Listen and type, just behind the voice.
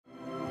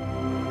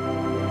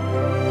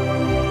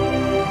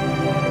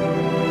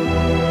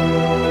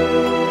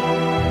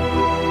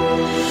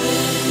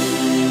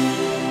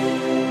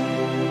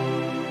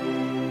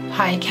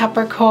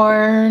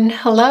Capricorn.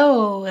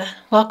 Hello.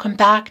 Welcome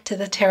back to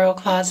the Tarot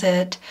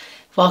Closet.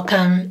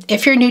 Welcome.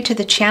 If you're new to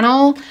the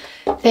channel,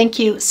 thank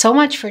you so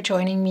much for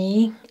joining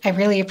me. I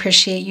really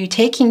appreciate you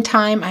taking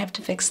time. I have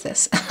to fix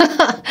this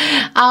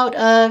out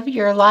of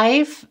your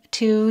life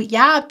to,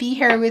 be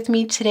here with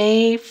me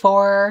today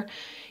for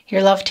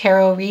your love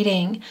tarot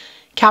reading.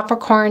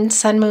 Capricorn,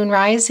 Sun, Moon,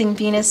 Rising,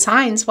 Venus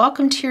signs.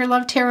 Welcome to your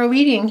love tarot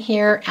reading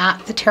here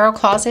at the Tarot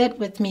Closet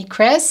with me,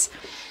 Chris.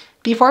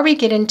 Before we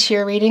get into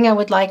your reading, I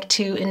would like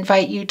to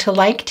invite you to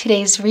like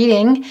today's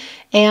reading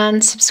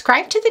and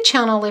subscribe to the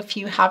channel if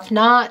you have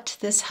not.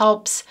 This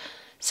helps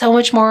so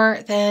much more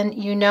than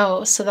you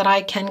know so that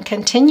I can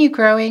continue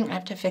growing. I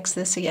have to fix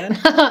this again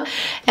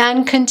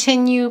and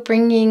continue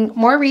bringing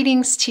more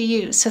readings to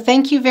you. So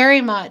thank you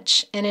very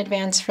much in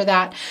advance for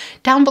that.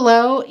 Down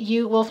below,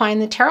 you will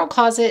find the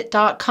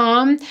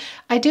tarotcloset.com.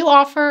 I do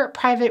offer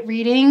private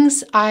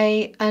readings.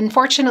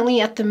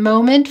 Unfortunately, at the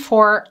moment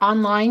for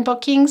online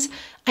bookings,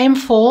 I am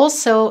full,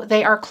 so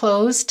they are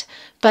closed.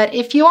 But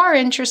if you are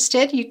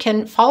interested, you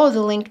can follow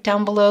the link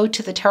down below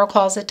to the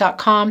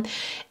tarotcloset.com.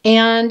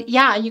 And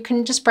you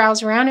can just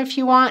browse around if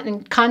you want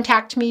and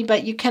contact me.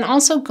 But you can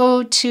also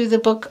go to the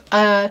book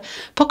a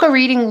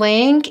reading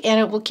link, and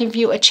it will give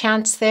you a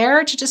chance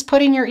there to just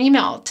put in your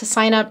email to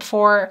sign up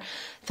for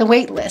the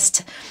wait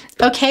list.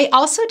 Okay,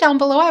 also down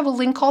below, I will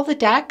link all the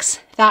decks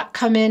that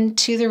come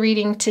into the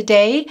reading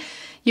today.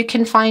 You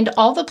can find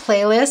all the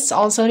playlists,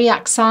 all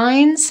zodiac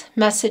signs,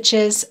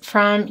 messages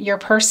from your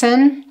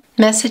person,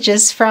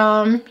 messages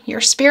from your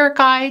spirit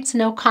guides,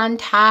 no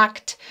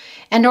contact,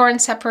 and or in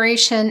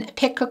separation,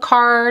 pick a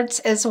cards,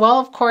 as well,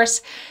 of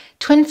course,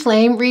 twin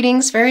flame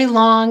readings, very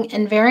long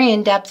and very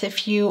in-depth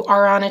if you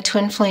are on a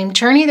twin flame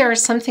journey. There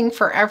is something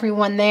for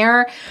everyone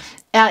there.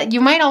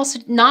 You might also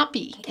not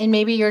be, and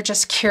maybe you're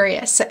just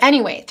curious. So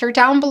anyway, they're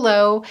down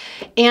below.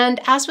 And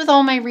as with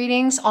all my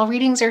readings, all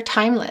readings are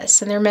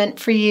timeless and they're meant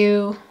for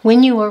you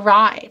when you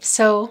arrive.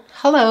 So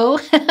hello,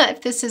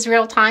 if this is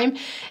real time,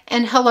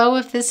 and hello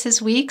if this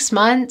is weeks,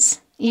 months,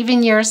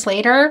 even years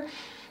later.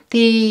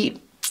 The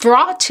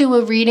draw to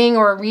a reading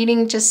or a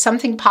reading, just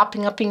something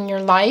popping up in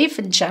your life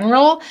in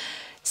general,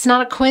 it's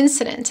not a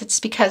coincidence. It's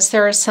because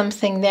there is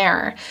something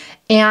there.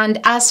 And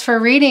as for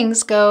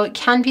readings go, it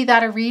can be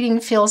that a reading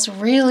feels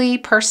really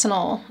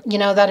personal,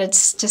 that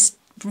it's just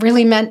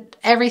really meant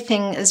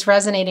everything is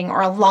resonating,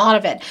 or a lot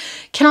of it.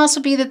 It can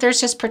also be that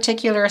there's just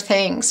particular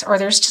things, or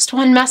there's just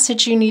one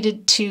message you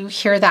needed to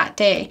hear that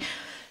day.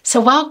 So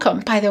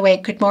welcome, by the way,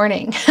 good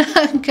morning,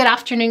 good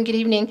afternoon, good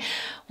evening,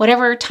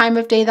 whatever time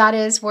of day that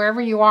is, wherever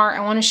you are,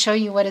 I want to show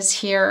you what is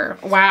here.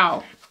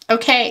 Wow.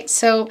 Okay,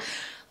 so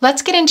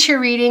let's get into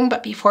your reading,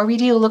 but before we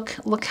do,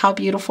 look how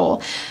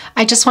beautiful.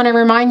 I just want to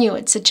remind you,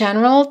 it's a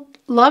general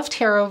love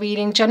tarot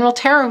reading, general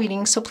tarot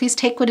reading, so please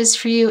take what is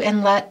for you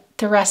and let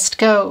the rest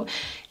go.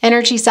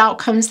 Energies,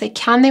 outcomes, they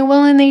can, they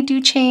will, and they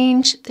do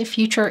change. The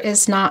future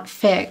is not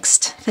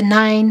fixed. The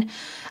 9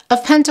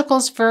 of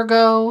Pentacles,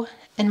 Virgo,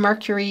 and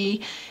Mercury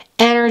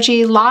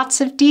energy,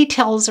 lots of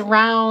details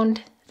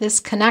around this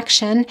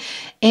connection.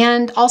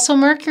 And also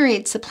Mercury,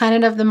 it's the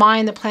planet of the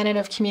mind, the planet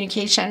of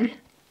communication.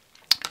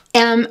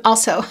 And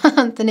also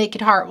the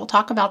Naked Heart. We'll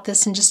talk about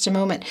this in just a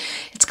moment.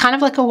 It's kind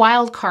of like a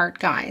wild card,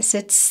 guys.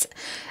 It's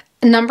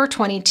number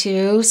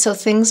 22. So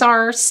things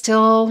are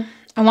still,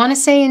 I want to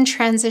say, in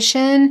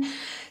transition.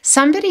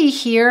 Somebody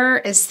here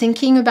is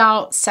thinking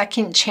about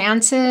second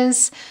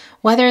chances,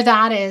 whether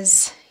that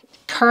is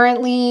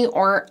currently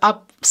or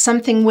up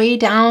something way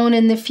down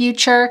in the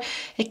future.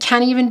 It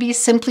can even be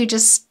simply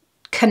just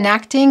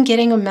connecting,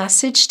 getting a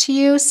message to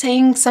you,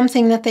 saying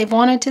something that they've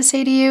wanted to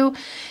say to you.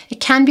 It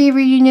can be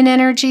reunion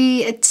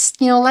energy. It's,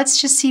 let's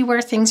just see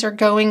where things are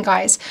going,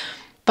 guys.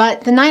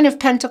 But the 9 of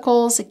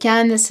Pentacles,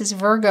 again, this is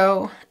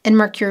Virgo and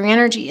Mercury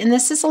energy, and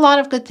this is a lot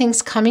of good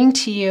things coming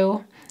to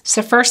you. It's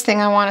the first thing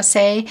I want to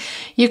say.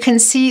 You can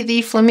see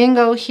the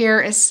flamingo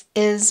here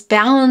is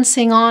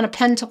balancing on a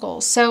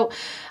pentacle. So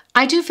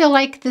I do feel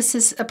like this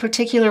is a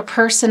particular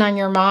person on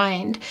your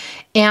mind,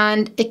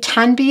 and it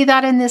can be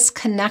that in this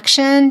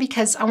connection,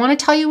 because I want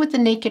to tell you with the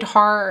Naked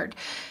Heart,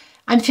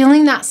 I'm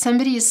feeling that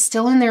somebody is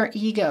still in their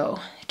ego,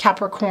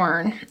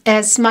 Capricorn,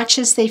 as much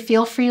as they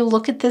feel for you.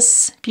 Look at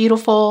this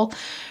beautiful,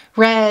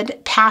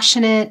 red,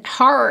 passionate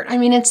heart. I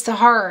mean, it's the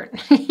heart.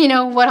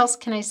 What else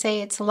can I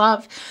say? It's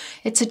love.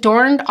 It's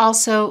adorned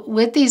also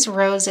with these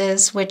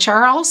roses, which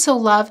are also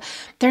love.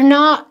 They're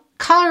not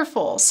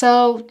colorful.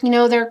 So,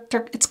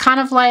 it's kind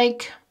of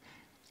like,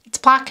 it's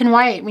black and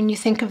white when you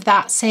think of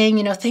that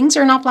saying, things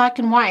are not black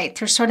and white.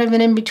 They're sort of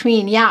an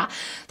in-between. Yeah,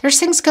 there's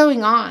things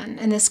going on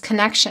in this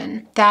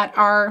connection that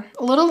are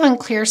a little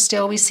unclear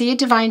still. We see a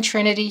divine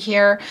trinity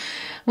here.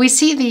 We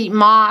see the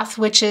moth,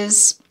 which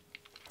is,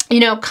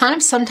 kind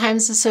of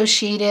sometimes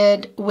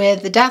associated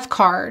with the death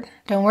card.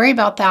 Don't worry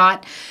about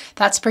that.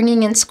 That's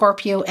bringing in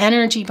Scorpio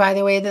energy, by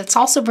the way. That's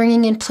also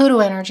bringing in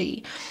Pluto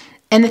energy.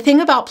 And the thing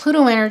about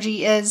Pluto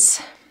energy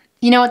is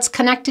you know, it's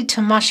connected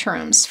to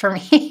mushrooms for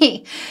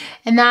me.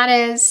 And that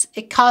is,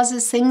 it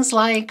causes things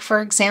like,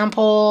 for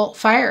example,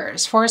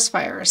 fires, forest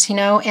fires, you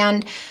know,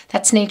 and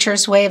that's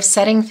nature's way of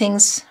setting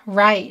things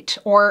right,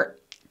 or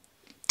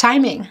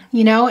timing,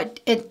 you know,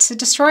 it's a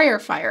destroyer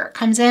fire. It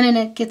comes in and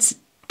it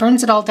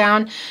burns it all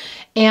down.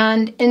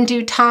 And in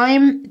due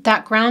time,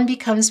 that ground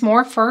becomes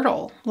more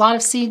fertile. A lot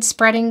of seeds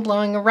spreading,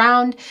 blowing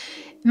around.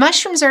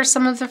 Mushrooms are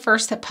some of the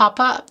first that pop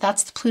up.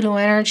 That's the Pluto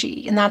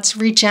energy, and that's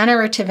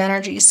regenerative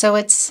energy. So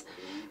it's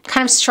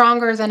kind of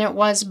stronger than it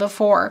was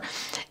before.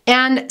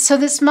 And so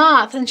this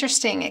moth,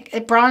 interesting,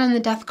 it brought in the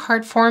death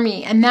card for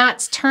me, and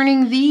that's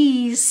turning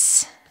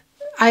these,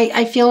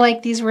 I feel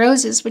like these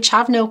roses, which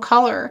have no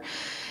color,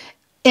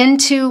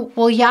 into,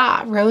 well,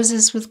 yeah,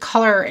 roses with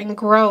color and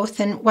growth,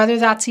 and whether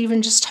that's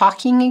even just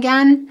talking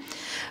again.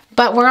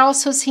 But we're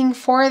also seeing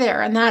 4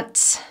 there, and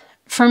that's,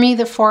 for me,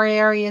 the 4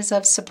 areas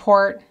of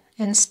support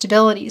and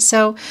stability.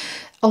 So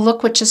a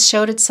look what just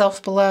showed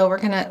itself below, we're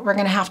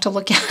gonna have to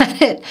look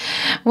at it,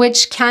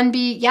 which can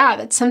be, yeah,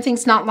 that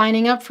something's not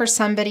lining up for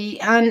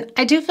somebody. And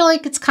I do feel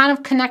like it's kind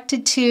of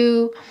connected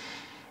to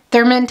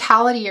their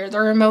mentality or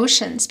their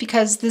emotions,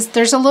 because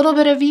there's a little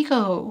bit of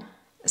ego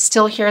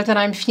still here that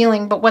I'm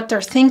feeling, but what they're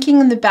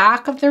thinking in the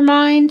back of their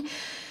mind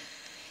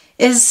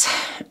is,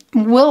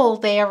 will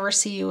they ever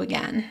see you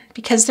again?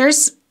 Because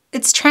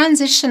it's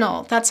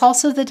transitional. That's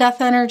also the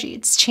death energy.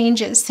 It's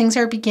changes. Things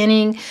are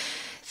beginning.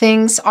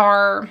 Things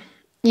are,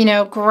 you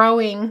know,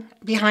 growing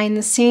behind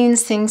the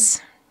scenes. Things,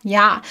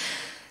 yeah.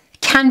 It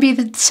can be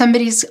that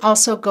somebody's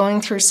also going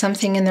through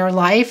something in their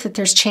life, that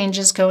there's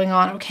changes going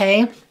on,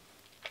 okay?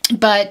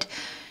 But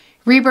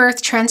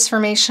rebirth,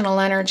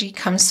 transformational energy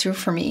comes through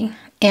for me.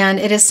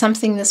 And it is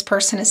something this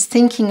person is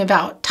thinking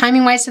about,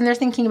 timing-wise, and they're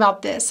thinking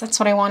about this.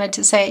 That's what I wanted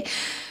to say.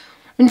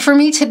 And for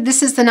me,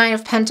 this is the Nine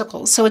of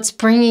Pentacles. So it's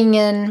bringing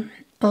in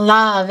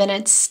love, and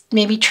it's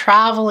maybe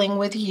traveling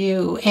with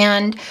you.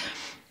 And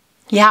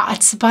yeah,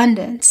 it's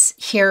abundance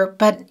here.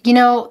 But, you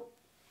know,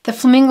 the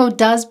flamingo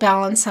does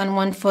balance on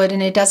one foot,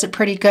 and it does it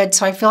pretty good.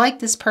 So I feel like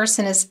this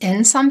person is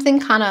in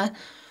something, kind of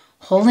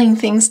holding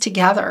things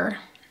together.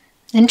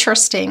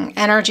 Interesting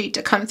energy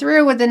to come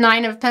through with the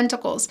Nine of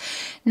Pentacles.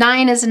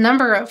 9 is a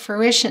number of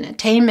fruition,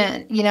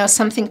 attainment, you know,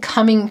 something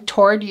coming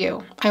toward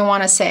you, I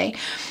want to say.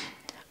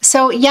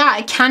 So yeah,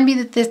 it can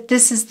be that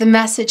this is the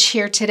message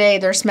here today.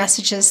 There's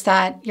messages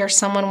that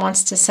someone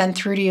wants to send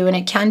through to you, and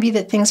it can be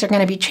that things are going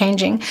to be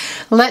changing.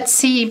 Let's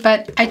see,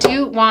 but I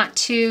do want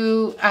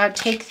to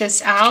take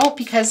this out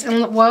because,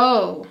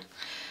 whoa.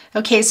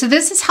 Okay, so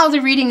this is how the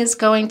reading is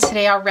going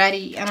today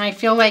already, and I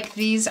feel like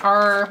these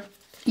are,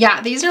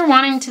 yeah, these are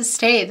wanting to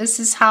stay. This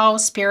is how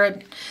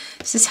Spirit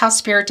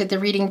did the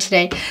reading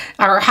today,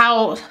 or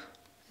how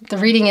the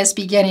reading is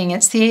beginning.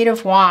 It's the Eight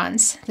of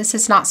Wands. This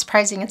is not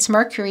surprising. It's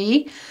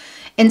Mercury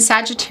in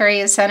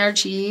Sagittarius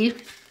energy.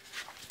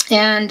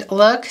 And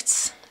look,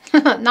 it's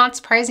not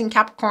surprising,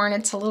 Capricorn.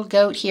 It's a little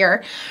goat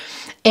here.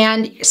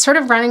 And sort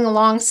of running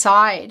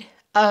alongside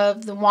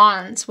of the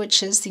Wands,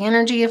 which is the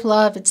energy of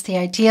love. It's the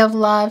idea of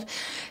love.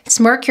 It's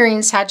Mercury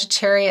in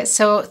Sagittarius.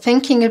 So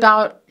thinking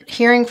about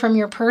hearing from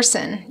your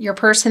person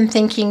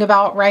thinking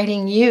about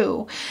writing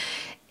you.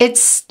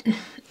 It's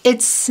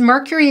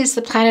Mercury is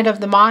the planet of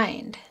the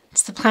mind.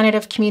 It's the planet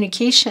of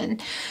communication.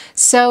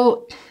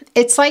 So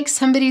it's like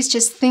somebody's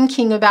just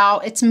thinking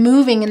about, it's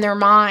moving in their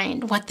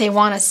mind what they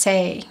want to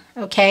say,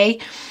 okay?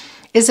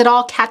 Is it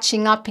all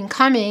catching up and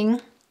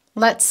coming?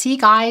 Let's see,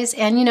 guys.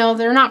 And, you know,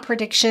 they're not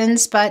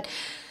predictions, but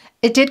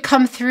it did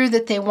come through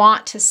that they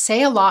want to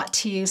say a lot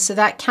to you. So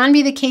that can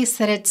be the case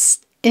that it's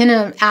in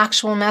an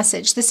actual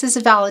message. This is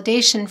a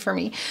validation for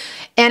me.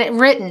 And it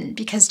written,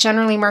 because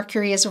generally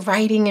Mercury is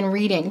writing and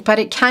reading, but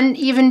it can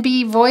even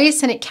be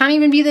voice, and it can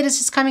even be that it's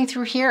just coming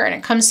through here, and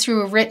it comes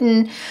through a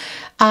written,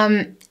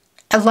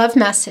 a love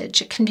message.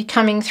 It can be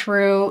coming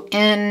through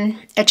in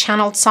a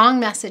channeled song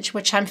message,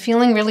 which I'm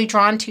feeling really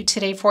drawn to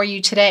today for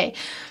you today.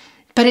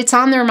 But it's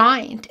on their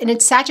mind, and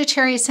it's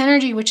Sagittarius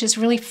energy, which is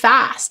really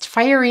fast,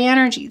 fiery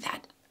energy,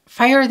 that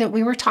fire that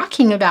we were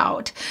talking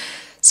about.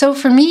 So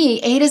for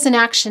me, 8 is an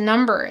action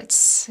number.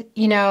 It's,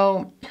 you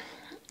know,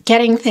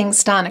 getting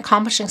things done,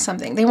 accomplishing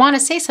something. They want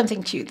to say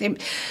something to you. They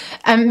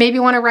maybe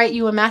want to write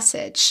you a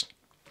message.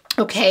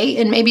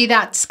 Okay, and maybe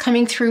that's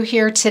coming through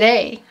here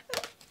today.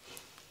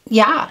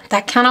 Yeah,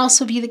 that can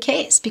also be the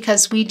case,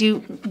 because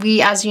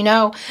we, as you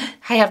know,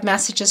 I have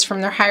messages from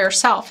their higher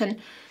self.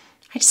 And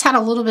I just had a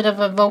little bit of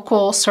a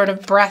vocal sort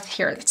of breath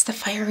here. That's the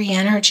fiery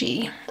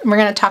energy. And we're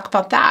going to talk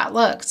about that.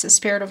 Look, it's the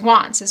Spirit of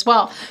Wands as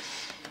well.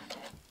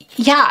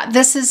 Yeah,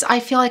 this is,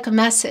 I feel like, a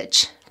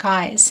message,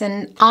 guys,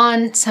 and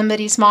on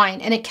somebody's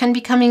mind, and it can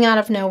be coming out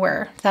of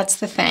nowhere. That's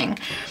the thing.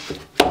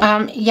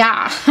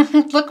 Yeah,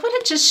 look what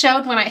it just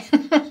showed when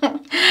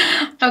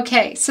I,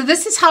 okay, so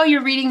this is how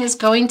your reading is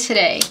going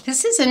today.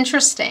 This is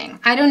interesting.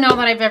 I don't know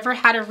that I've ever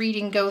had a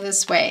reading go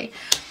this way.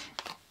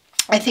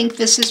 I think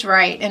this is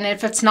right, and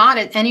if it's not,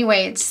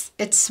 anyway, it's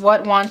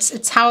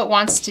how it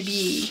wants to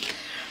be.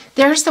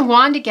 There's the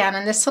wand again,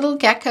 and this little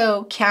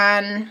gecko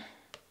can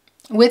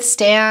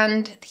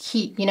withstand the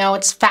heat. You know,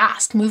 it's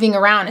fast, moving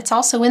around. It's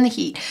also in the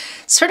heat.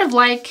 Sort of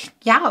like,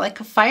 yeah, like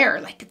a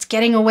fire. Like it's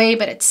getting away,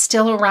 but it's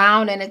still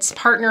around and it's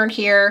partnered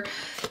here.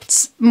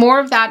 It's more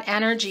of that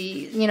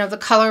energy, you know, the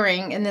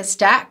coloring in this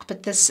deck.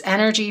 But this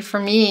energy for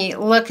me,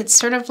 look, it's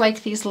sort of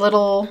like these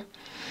little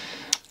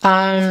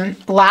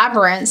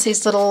labyrinths,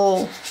 these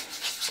little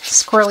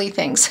squirrely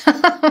things.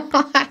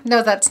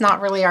 No, that's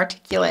not really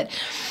articulate.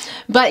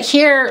 But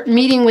here,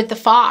 meeting with the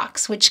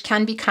fox, which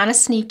can be kind of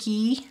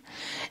sneaky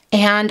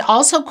and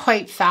also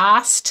quite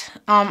fast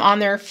on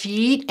their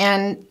feet,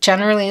 and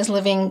generally is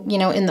living, you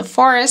know, in the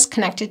forest,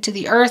 connected to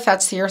the earth.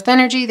 That's the earth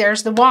energy.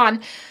 There's the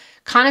wand,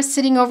 kind of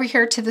sitting over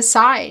here to the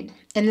side.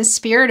 In the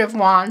spirit of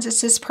wands,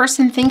 it's this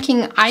person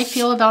thinking, I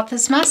feel about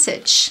this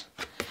message.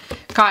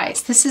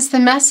 Guys, this is the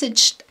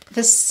message.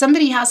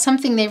 Somebody has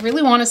something they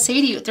really want to say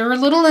to you. They're a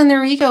little in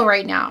their ego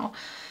right now.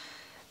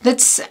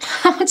 That's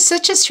it's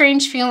such a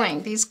strange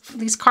feeling.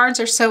 These cards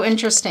are so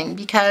interesting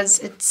because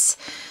it's,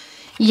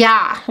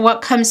 yeah,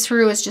 what comes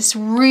through is just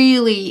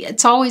really,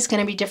 it's always going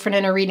to be different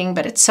in a reading,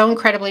 but it's so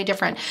incredibly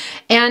different.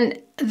 And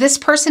this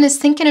person is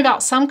thinking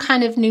about some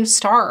kind of new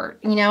start,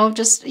 you know,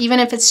 just even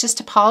if it's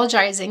just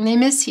apologizing. They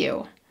miss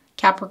you,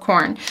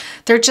 Capricorn.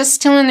 They're just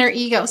still in their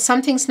ego.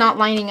 Something's not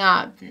lining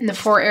up in the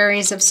 4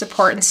 areas of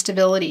support and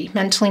stability,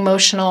 mental,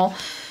 emotional,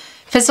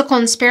 physical,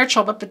 and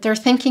spiritual, but they're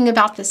thinking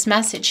about this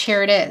message.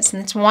 Here it is,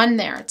 and it's one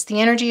there. It's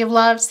the energy of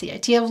love, it's the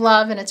idea of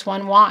love, and it's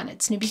one wand.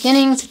 It's new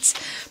beginnings, it's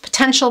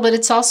potential, but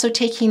it's also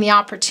taking the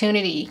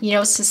opportunity. You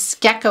know, it's this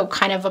gecko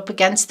kind of up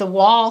against the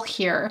wall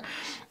here.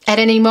 At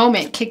any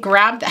moment, could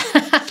grab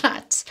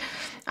that.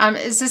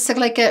 Is this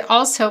like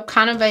also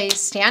kind of a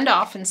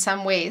standoff in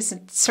some ways?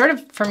 It's sort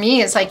of, for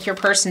me, is like your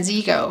person's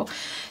ego.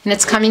 And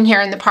it's coming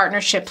here in the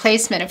partnership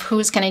placement of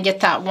who's going to get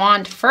that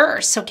wand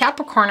first. So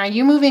Capricorn, are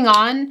you moving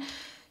on?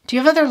 Do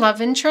you have other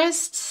love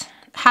interests?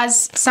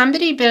 Has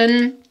somebody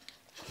been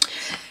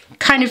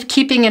kind of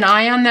keeping an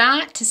eye on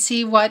that to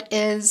see what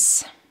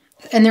is,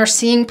 and they're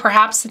seeing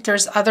perhaps that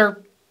there's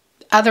other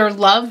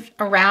love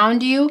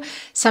around you,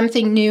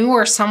 something new,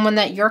 or someone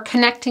that you're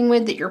connecting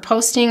with, that you're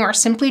posting, or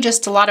simply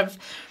just a lot of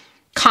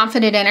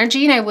confident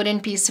energy, and I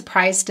wouldn't be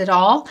surprised at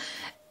all.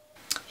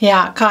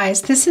 Yeah,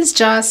 guys, this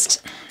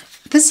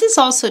is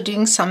also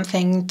doing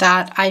something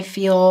that I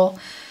feel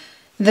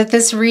that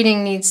this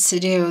reading needs to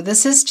do.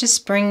 This is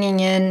just bringing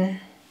in,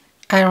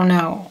 I don't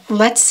know,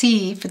 let's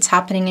see if it's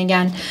happening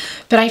again.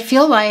 But I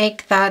feel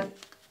like that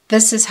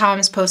this is how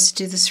I'm supposed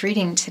to do this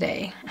reading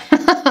today.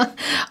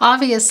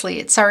 Obviously,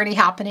 it's already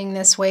happening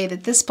this way,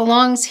 that this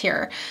belongs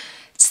here.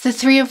 It's the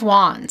 3 of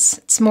Wands.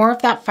 It's more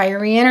of that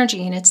fiery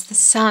energy, and it's the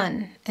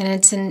sun, and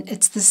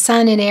it's the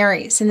sun in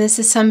Aries. And this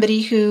is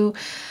somebody who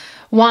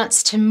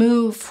wants to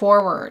move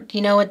forward.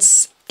 You know,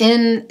 it's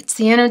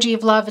the energy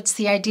of love. It's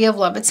the idea of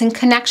love. It's in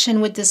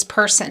connection with this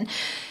person.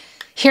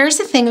 Here's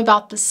the thing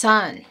about the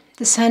sun.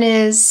 The sun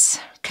is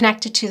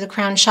connected to the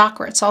crown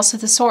chakra. It's also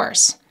the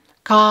source.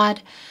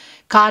 God,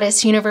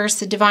 Goddess, universe,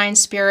 the divine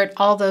spirit,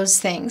 all those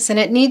things. And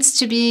it needs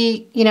to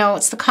be, you know,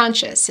 it's the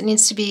conscious. It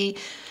needs to be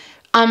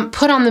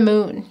put on the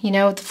moon, you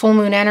know, the full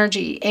moon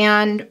energy,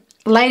 and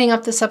lighting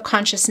up the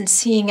subconscious and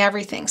seeing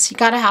everything. So you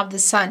got to have the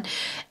sun.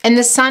 And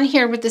the sun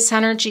here with this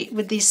energy,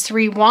 with these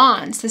 3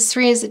 wands, this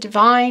 3 is a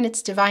divine,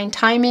 it's divine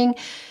timing,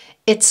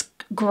 it's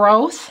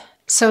growth.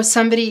 So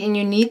somebody, and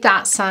you need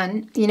that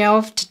sun, you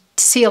know, to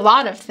see a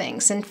lot of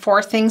things, and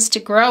for things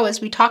to grow,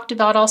 as we talked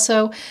about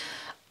also,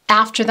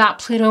 after that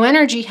Pluto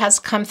energy has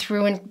come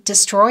through and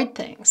destroyed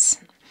things.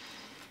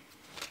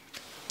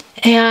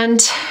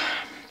 And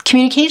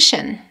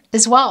communication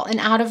as well, and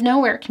out of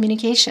nowhere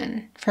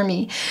communication for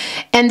me.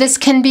 And this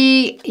can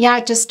be, yeah,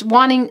 just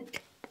wanting,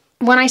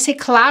 when I say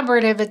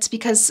collaborative, it's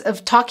because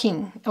of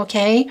talking,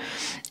 okay?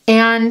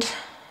 And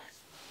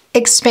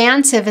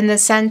expansive in the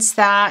sense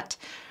that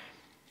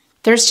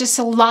there's just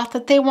a lot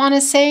that they want to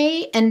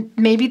say, and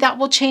maybe that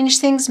will change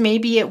things,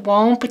 maybe it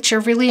won't, but you're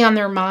really on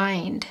their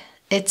mind.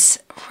 It's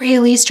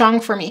really strong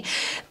for me.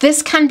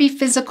 This can be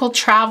physical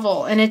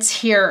travel, and it's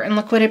here, and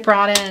look what it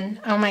brought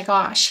in. Oh my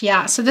gosh,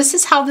 yeah. So this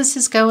is how this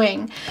is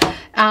going.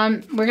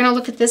 We're going to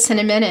look at this in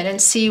a minute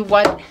and see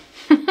what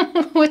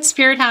what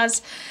Spirit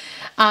has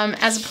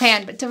as a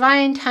plan. But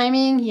divine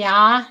timing,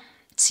 yeah,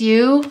 it's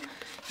you,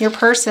 your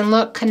person.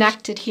 Look,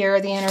 connected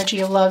here, the energy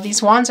of love.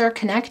 These wands are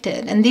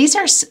connected, and these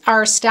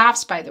are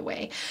staffs, by the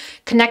way,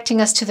 connecting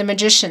us to the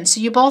magician.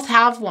 So you both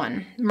have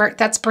one.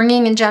 That's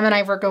bringing in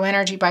Gemini, Virgo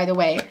energy, by the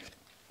way.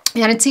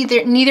 And it's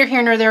neither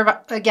here nor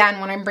there, again,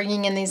 when I'm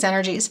bringing in these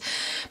energies,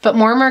 but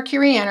more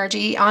Mercury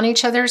energy on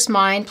each other's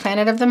mind,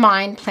 planet of the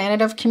mind,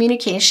 planet of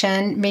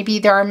communication. Maybe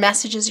there are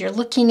messages you're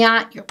looking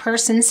at, your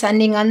person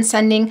sending,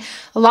 unsending,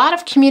 a lot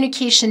of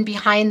communication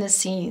behind the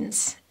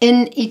scenes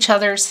in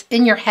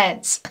your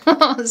heads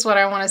is what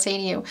I want to say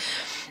to you.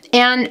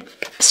 And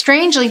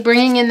strangely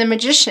bringing in the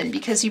magician,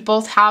 because you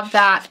both have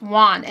that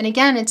wand. And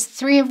again, it's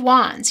 3 of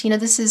Wands. You know,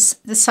 this is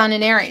the sun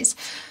in Aries.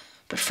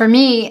 But for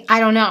me, I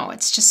don't know.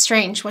 It's just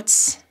strange.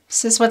 This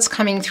is what's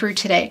coming through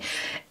today.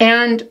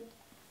 And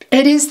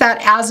it is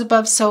that as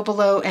above, so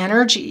below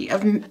energy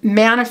of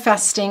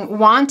manifesting,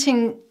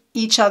 wanting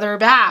each other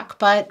back,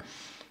 but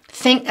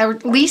think, or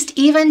at least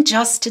even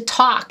just to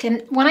talk.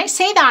 And when I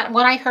say that,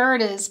 what I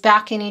heard is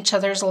back in each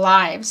other's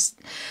lives.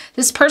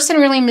 This person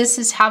really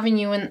misses having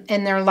you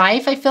in their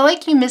life. I feel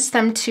like you miss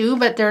them too,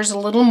 but there's a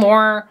little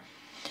more,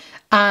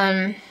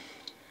 what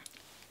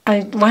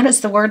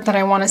is the word that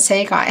I want to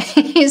say, guys?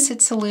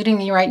 It's eluding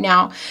me right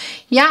now.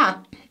 Yeah,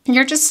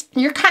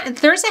 you're kind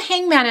of, there's a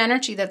hangman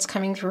energy that's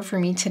coming through for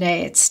me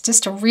today. It's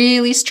just a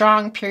really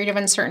strong period of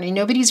uncertainty.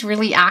 Nobody's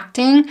really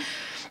acting.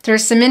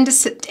 There's some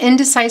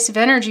indecisive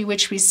energy,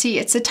 which we see.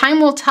 It's a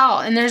time will tell.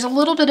 And there's a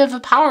little bit of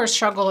a power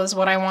struggle is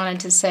what I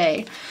wanted to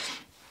say.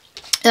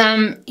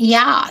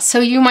 Yeah, so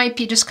you might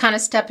be just kind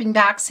of stepping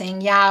back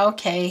saying, yeah,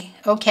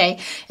 okay.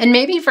 And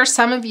maybe for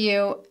some of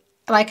you,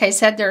 like I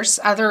said, there's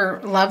other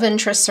love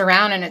interests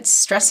around and it's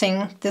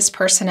stressing this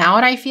person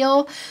out, I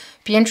feel.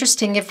 Be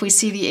interesting if we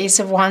see the Ace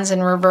of Wands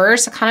in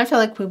reverse. I kind of feel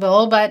like we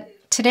will, but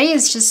today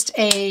is just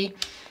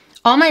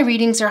all my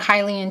readings are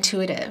highly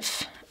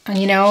intuitive.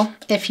 You know,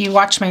 if you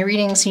watch my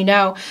readings, you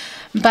know,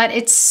 but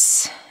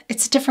it's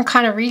a different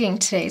kind of reading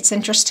today. It's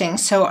interesting.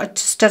 So it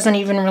just doesn't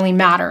even really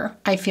matter,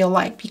 I feel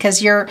like,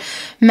 because your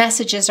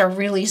messages are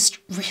really,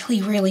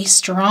 really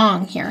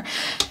strong here.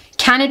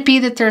 Can it be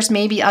that there's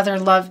maybe other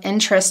love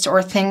interests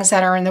or things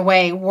that are in the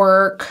way?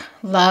 Work,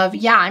 love.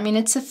 Yeah, I mean,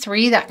 it's a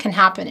 3 that can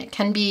happen. It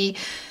can be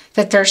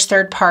that there's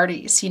third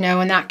parties, you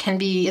know, and that can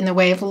be in the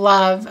way of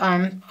love.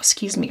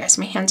 Excuse me, guys,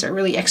 my hands are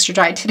really extra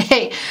dry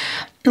today.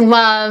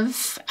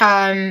 Love,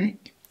 a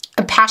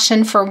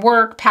passion for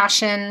work,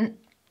 passion,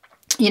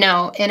 you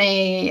know, in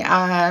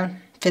a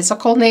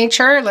physical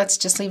nature. Let's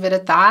just leave it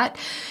at that.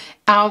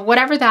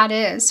 Whatever that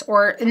is,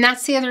 and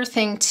that's the other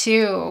thing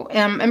too,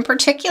 in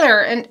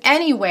particular, and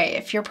anyway,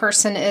 if your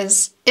person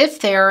is, if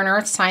they're an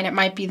earth sign, it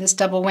might be this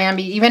double whammy,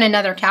 even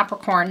another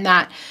Capricorn,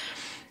 that,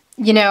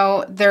 you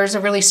know, there's a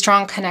really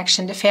strong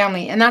connection to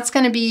family, and that's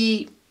going to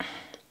be,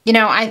 you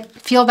know, I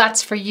feel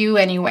that's for you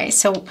anyway.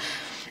 So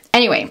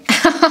anyway,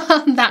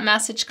 that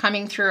message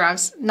coming through, I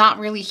was not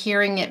really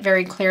hearing it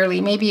very clearly.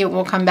 Maybe it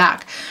will come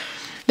back.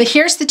 But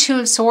here's the 2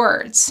 of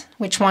Swords,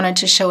 which wanted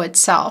to show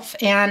itself.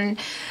 And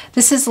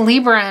this is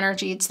Libra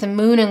energy. It's the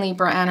moon in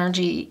Libra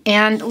energy.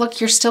 And look,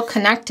 you're still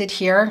connected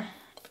here.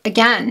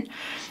 Again,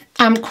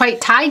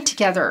 quite tied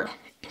together.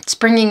 It's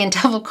bringing in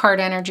Devil card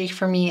energy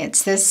for me.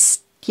 It's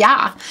this,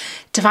 yeah,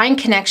 divine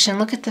connection.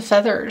 Look at the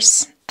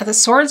feathers. The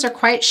swords are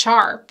quite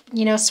sharp.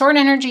 You know, sword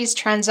energy is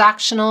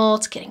transactional.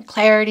 It's getting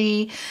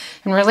clarity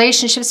in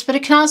relationships, but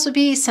it can also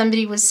be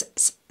somebody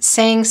was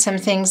saying some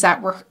things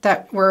that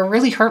were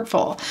really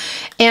hurtful.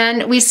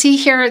 And we see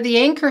here the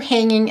anchor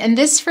hanging, and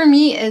this for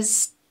me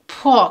is,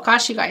 oh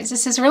gosh, you guys,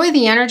 this is really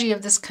the energy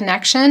of this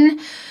connection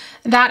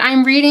that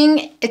I'm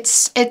reading.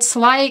 It's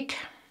like,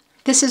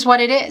 this is what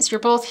it is.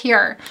 You're both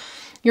here.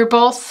 You're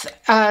both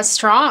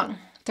strong.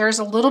 There's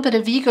a little bit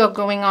of ego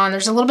going on.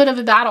 There's a little bit of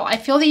a battle. I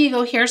feel the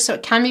ego here, so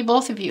it can be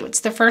both of you. It's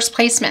the first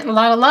placement, a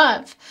lot of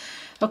love.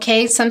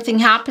 Okay, something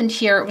happened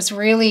here. It was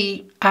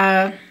really,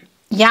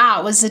 yeah,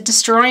 it was a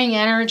destroying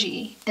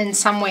energy in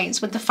some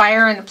ways with the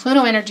fire and the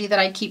Pluto energy that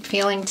I keep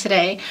feeling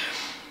today.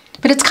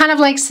 But it's kind of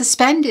like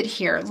suspended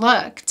here.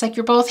 Look, it's like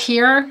you're both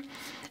here,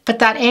 but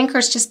that anchor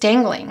is just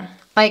dangling.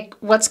 Like,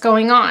 what's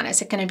going on?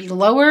 Is it going to be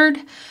lowered?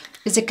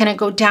 Is it going to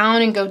go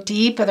down and go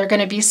deep? Are there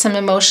going to be some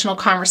emotional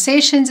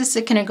conversations? Is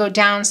it going to go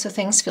down so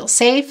things feel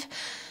safe?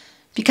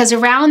 Because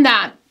around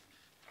that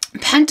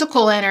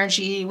Pentacle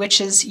energy,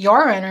 which is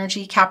your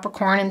energy,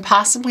 Capricorn, and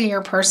possibly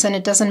your person,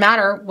 it doesn't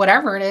matter,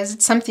 whatever it is,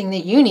 it's something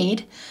that you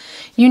need.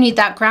 You need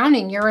that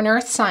grounding. You're an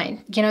earth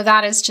sign. You know,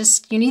 that is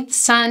just, you need the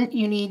sun,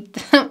 you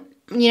need,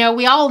 you know,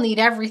 we all need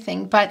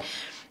everything, but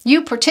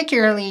you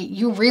particularly,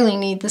 you really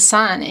need the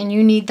sun, and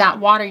you need that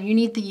water. You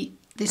need the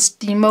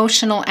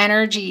emotional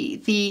energy,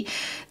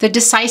 the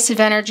decisive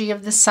energy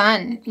of the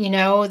sun, you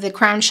know, the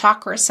crown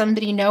chakra,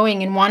 somebody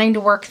knowing and wanting to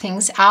work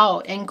things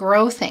out and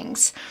grow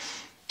things.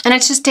 And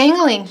it's just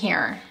dangling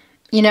here,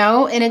 you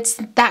know, and it's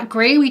that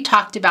gray we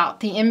talked about,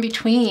 the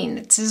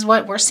in-between. This is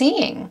what we're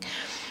seeing.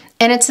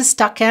 And it's a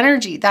stuck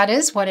energy. That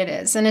is what it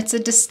is. And it's a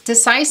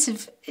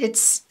decisive,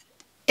 it's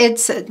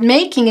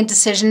making a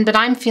decision, but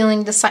I'm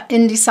feeling this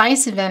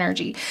indecisive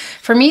energy.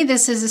 For me,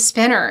 this is a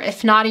spinner,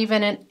 if not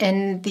even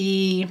in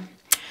the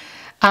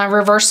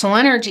reversal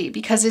energy,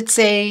 because it's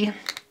a,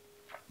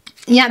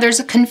 yeah, there's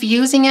a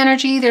confusing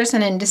energy, there's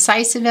an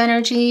indecisive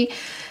energy,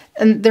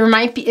 and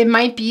it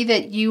might be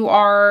that you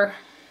are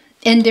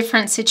in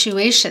different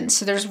situations,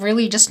 so there's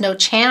really just no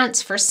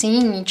chance for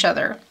seeing each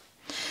other.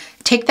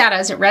 Take that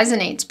as it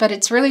resonates, but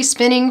it's really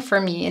spinning for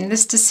me. And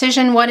this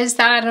decision, what is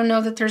that? I don't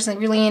know that there's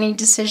really any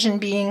decision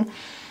being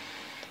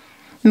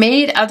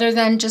made other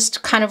than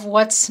just kind of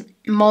what's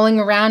mulling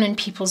around in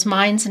people's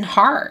minds and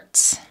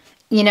hearts,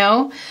 you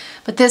know?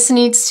 But this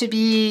needs to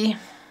be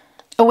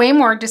a way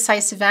more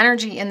decisive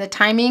energy, and the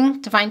timing,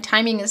 divine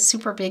timing is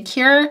super big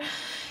here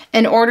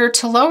in order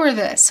to lower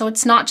this. So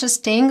it's not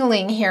just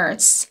dangling here.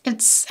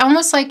 It's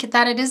almost like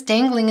that it is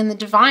dangling in the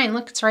divine.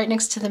 Look, it's right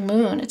next to the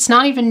moon. It's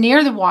not even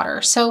near the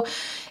water. So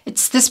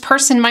this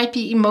person might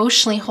be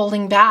emotionally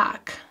holding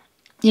back.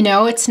 You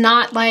know, it's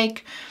not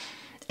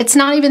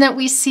even that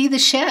we see the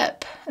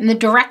ship and the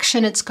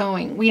direction it's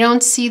going. We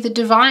don't see the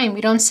divine.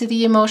 We don't see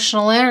the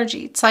emotional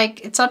energy. It's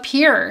like, it's up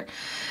here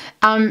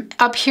in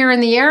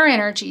the air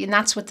energy. And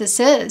that's what this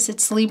is.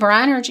 It's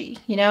Libra energy.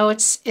 You know,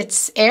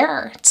 it's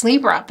air, it's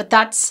Libra, but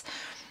that's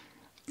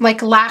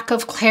like lack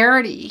of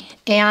clarity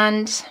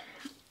and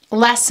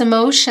less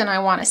emotion, I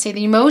want to say.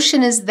 The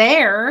emotion is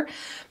there,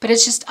 but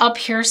it's just up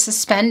here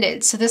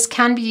suspended. So this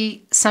can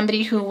be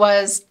somebody who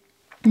was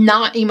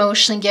not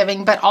emotionally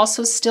giving, but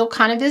also still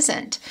kind of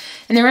isn't.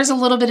 And there is a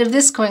little bit of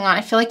this going on.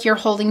 I feel like you're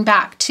holding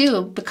back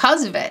too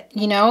because of it,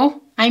 you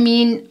know? I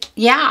mean,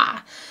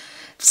 yeah,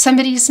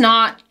 somebody's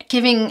not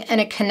giving in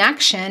a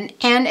connection,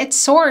 and it's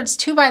swords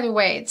too, by the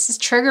way. This is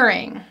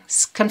triggering,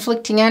 it's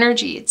conflicting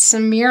energy. It's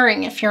some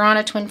mirroring if you're on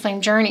a twin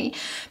flame journey.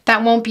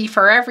 That won't be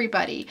for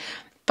everybody,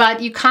 but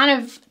you kind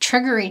of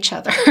trigger each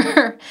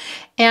other.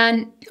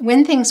 And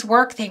when things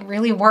work, they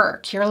really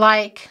work. You're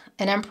like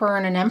an emperor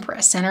and an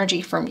empress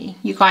energy for me.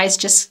 You guys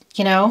just,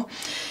 you know,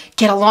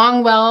 get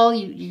along well.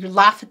 You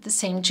laugh at the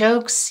same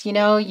jokes, you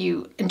know,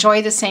 you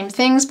enjoy the same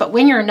things. But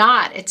when you're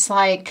not, it's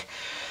like,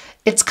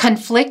 it's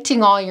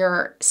conflicting all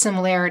your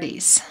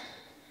similarities,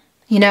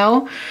 you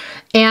know?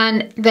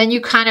 And then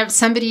you kind of,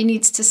 somebody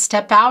needs to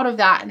step out of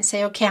that and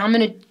say, okay, I'm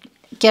going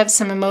to give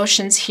some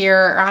emotions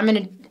here, or I'm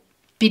going to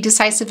be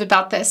decisive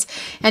about this.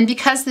 And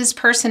because this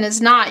person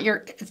is not,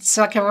 it's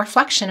like a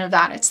reflection of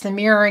that. It's the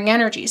mirroring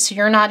energy. So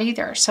you're not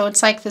either. So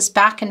it's like this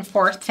back and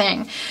forth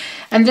thing.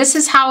 And this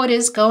is how it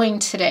is going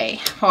today.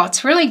 Well,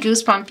 it's really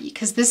goosebumpy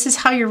because this is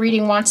how your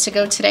reading wants to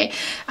go today.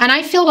 And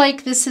I feel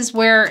like this is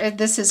where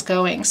this is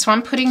going. So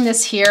I'm putting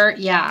this here.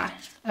 Yeah.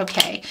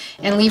 Okay.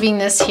 And leaving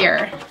this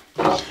here.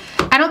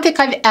 I don't think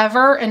I've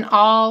ever in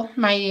all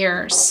my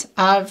years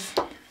of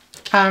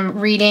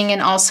reading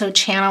and also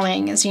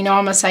channeling, as you know,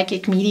 I'm a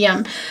psychic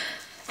medium,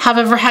 have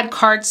ever had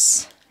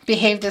cards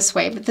behave this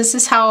way. But this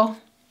is how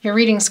your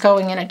reading's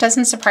going. And it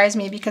doesn't surprise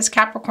me because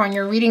Capricorn,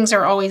 your readings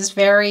are always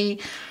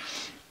very,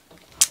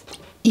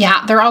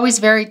 yeah, they're always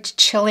very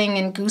chilling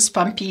and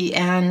goosebumpy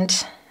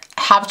and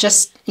have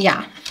just,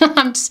 yeah,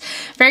 I'm just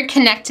very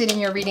connected in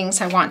your readings,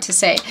 I want to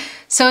say.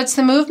 So it's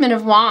the movement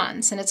of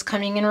wands and it's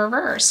coming in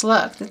reverse.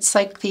 Look, it's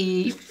like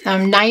the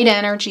night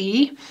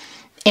energy,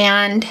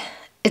 and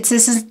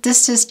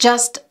this is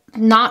just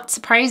not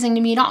surprising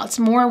to me at all. It's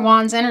more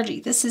wands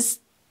energy. This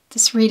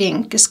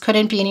reading just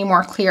couldn't be any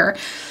more clear.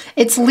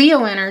 It's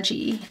Leo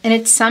energy, and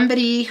it's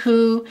somebody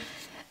who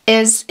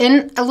is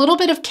in a little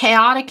bit of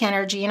chaotic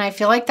energy, and I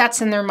feel like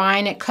that's in their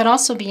mind. It could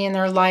also be in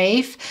their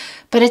life,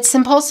 but it's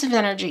impulsive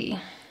energy.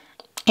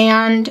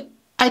 And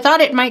I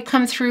thought it might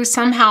come through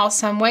somehow,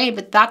 some way,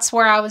 but that's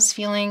where I was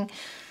feeling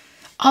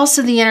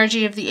also the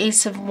energy of the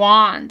Ace of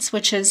Wands,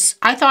 which is,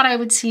 I thought I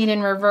would see it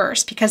in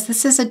reverse because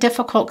this is a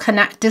difficult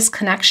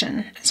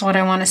disconnection, is what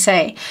I want to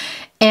say.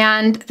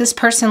 And this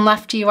person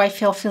left you, I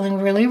feel, feeling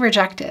really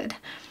rejected.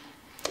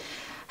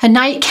 A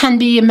knight can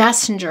be a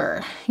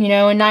messenger. You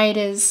know, a knight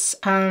is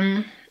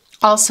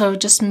also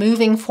just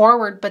moving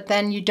forward, but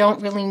then you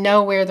don't really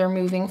know where they're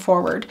moving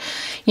forward.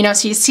 You know,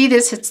 so you see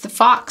this, it's the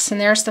fox, and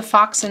there's the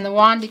fox and the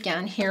wand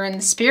again here in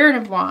the Spirit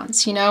of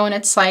Wands, you know, and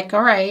it's like,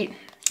 all right,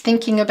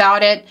 thinking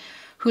about it,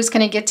 who's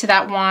going to get to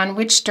that wand,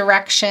 which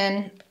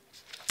direction.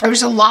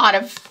 There's a lot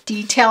of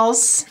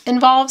details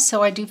involved,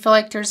 so I do feel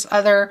like there's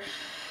other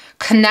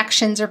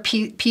connections or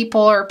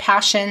people or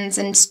passions,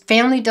 and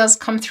family does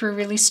come through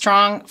really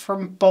strong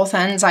from both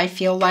ends, I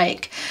feel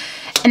like.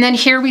 And then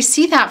here we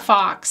see that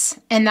fox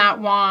and that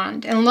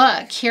wand, and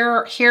look,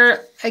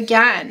 here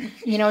again,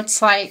 you know,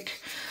 it's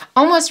like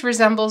almost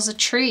resembles a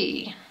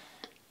tree,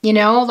 you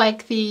know,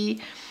 like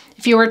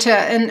if you were to,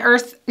 an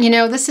earth, you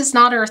know, this is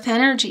not earth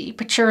energy,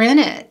 but you're in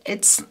it.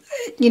 It's,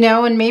 you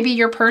know, and maybe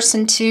your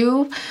person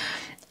too,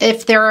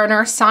 if they're an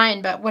earth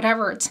sign, but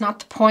whatever, it's not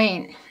the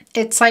point.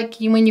 It's like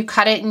when you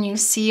cut it and you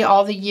see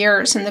all the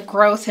years and the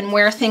growth and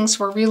where things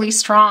were really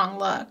strong,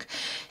 look,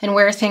 and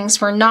where things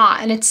were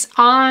not. And it's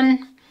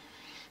on,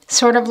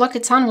 sort of, look,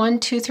 it's on 1,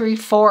 2, 3,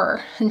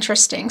 4.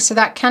 Interesting. So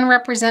that can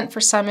represent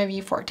for some of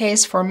you 4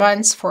 days, 4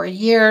 months, 4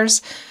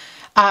 years,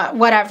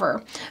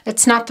 whatever.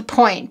 It's not the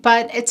point,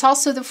 but it's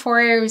also the 4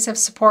 areas of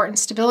support and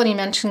stability: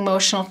 mental,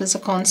 emotional,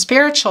 physical, and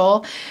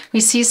spiritual. We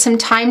see some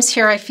times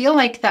here, I feel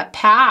like, that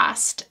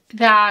past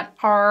that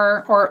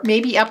are, or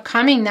maybe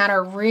upcoming, that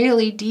are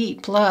really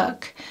deep,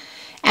 look,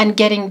 and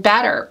getting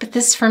better. But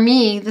this, for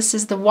me, this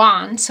is the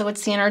wand. So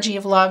it's the energy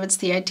of love. It's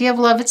the idea of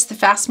love. It's the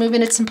fast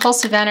movement. It's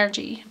impulsive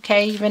energy.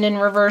 Okay. Even in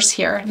reverse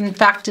here. In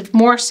fact,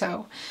 more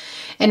so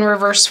in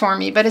reverse for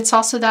me, but it's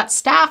also that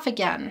staff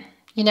again,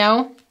 you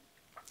know,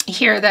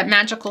 here, that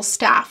magical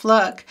staff,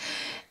 look,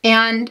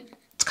 and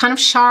it's kind of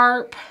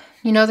sharp,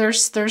 you know,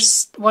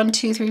 there's 1,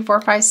 2, 3,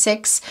 4, 5,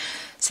 6.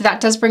 So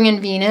that does bring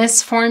in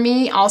Venus for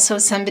me. Also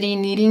somebody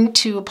needing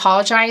to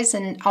apologize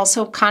and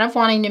also kind of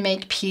wanting to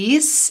make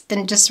peace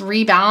and just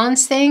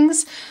rebalance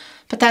things.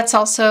 But that's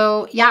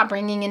also, yeah,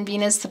 bringing in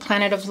Venus, the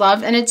planet of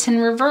love, and it's in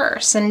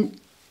reverse. And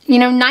you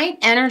know, night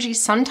energy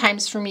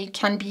sometimes for me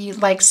can be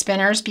like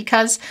spinners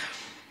because,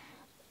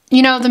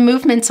 you know, the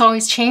movement's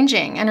always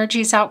changing.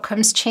 Energy's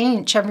outcomes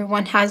change.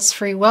 Everyone has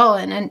free will.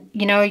 And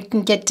you know, you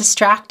can get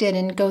distracted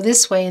and go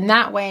this way and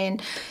that way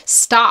and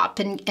stop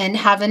and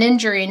have an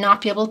injury and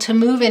not be able to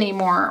move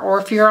anymore. Or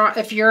if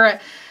you're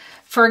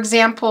for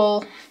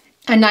example,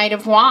 a Knight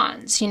of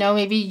Wands, you know,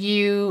 maybe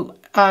you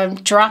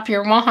drop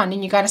your wand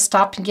and you got to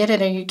stop and get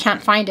it or you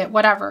can't find it,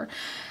 whatever.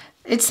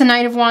 It's the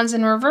Knight of Wands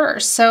in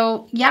reverse.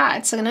 So yeah,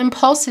 it's an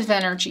impulsive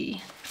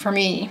energy for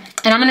me.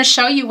 And I'm going to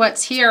show you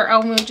what's here.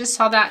 Oh, we just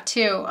saw that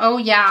too. Oh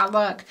yeah,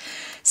 look.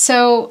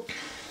 So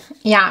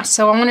yeah,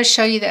 so I want to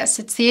show you this.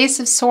 It's the Ace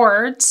of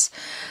Swords.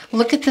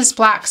 Look at this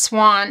black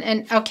swan.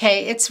 And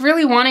okay, it's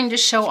really wanting to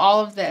show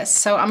all of this.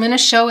 So I'm going to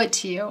show it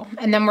to you.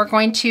 And then we're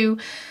going to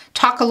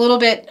talk a little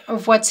bit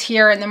of what's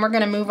here. And then we're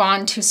going to move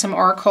on to some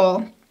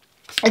oracle.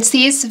 It's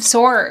the Ace of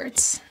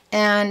Swords.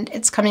 And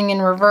it's coming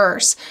in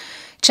reverse.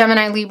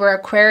 Gemini, Libra,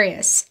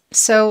 Aquarius.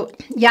 So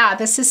yeah,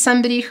 this is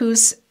somebody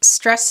who's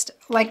stressed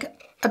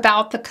like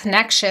about the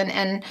connection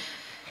and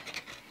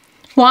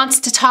wants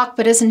to talk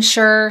but isn't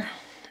sure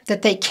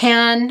that they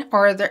can,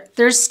 or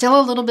there's still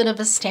a little bit of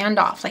a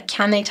standoff. Like,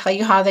 can they tell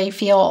you how they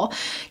feel?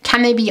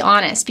 Can they be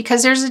honest?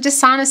 Because there's a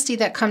dishonesty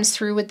that comes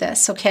through with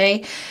this,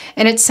 okay?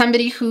 And it's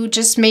somebody who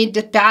just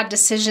made bad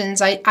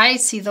decisions. I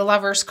see the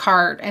Lover's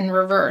card in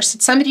reverse.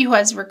 It's somebody who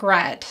has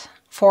regret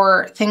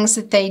for things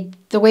that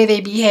the way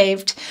they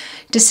behaved,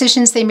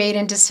 decisions they made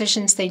and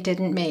decisions they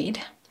didn't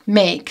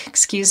make,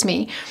 excuse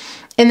me.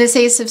 And this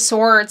Ace of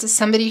Swords is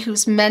somebody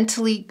who's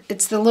mentally,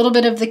 it's the little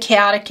bit of the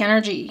chaotic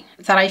energy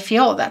that I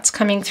feel that's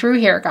coming through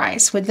here,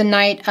 guys, with the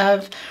Knight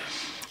of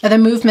the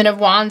movement of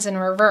Wands in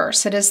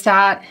reverse. It is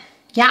that,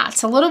 yeah,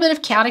 it's a little bit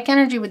of chaotic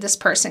energy with this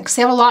person because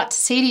they have a lot to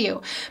say to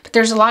you, but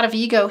there's a lot of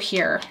ego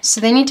here.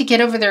 So they need to get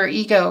over their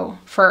ego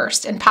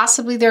first, and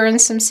possibly they're in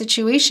some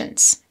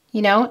situations.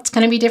 You know, it's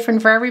going to be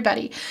different for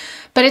everybody.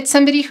 But it's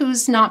somebody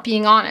who's not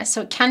being honest.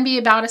 So it can be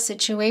about a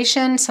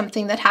situation,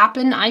 something that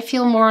happened. I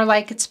feel more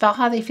like it's about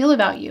how they feel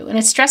about you. And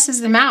it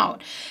stresses them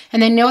out. And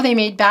they know they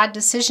made bad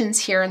decisions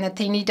here and that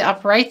they need to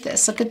upright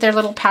this. Look at their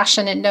little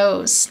passionate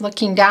nose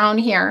looking down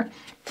here.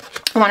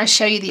 I want to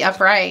show you the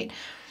upright.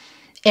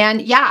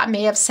 And yeah,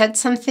 may have said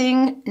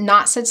something,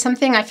 not said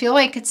something. I feel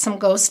like it's some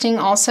ghosting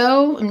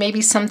also. And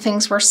maybe some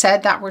things were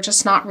said that were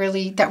just not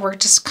really, that were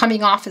just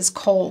coming off as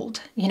cold.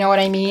 You know what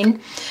I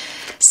mean?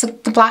 So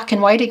the black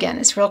and white again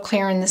is real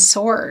clear in this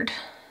sword,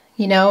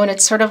 you know, and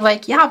it's sort of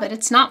like, yeah, but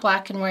it's not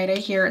black and white. I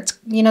hear it's,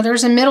 you know,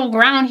 there's a middle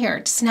ground here.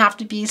 It doesn't have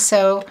to be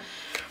so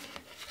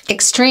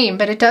extreme,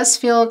 but it does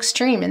feel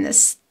extreme. And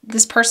this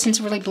person's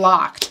really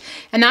blocked.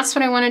 And that's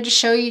what I wanted to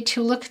show you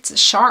too. Look, it's a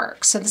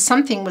shark. So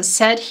something was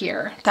said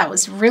here that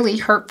was really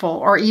hurtful,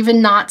 or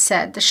even not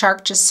said. The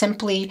shark just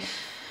simply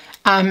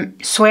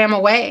swam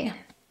away.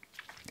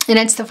 And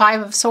it's the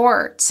Five of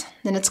Swords.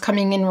 And it's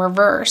coming in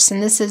reverse.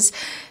 And this is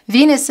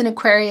Venus in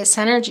Aquarius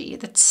energy.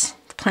 That's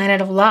the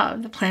planet of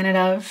love. The planet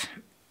of,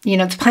 you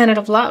know, the planet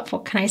of love.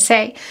 What can I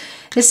say?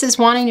 This is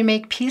wanting to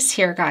make peace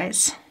here,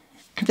 guys.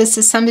 This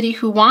is somebody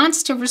who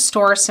wants to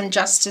restore some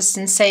justice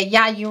and say,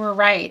 yeah, you were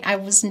right. I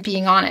wasn't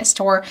being honest.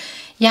 Or,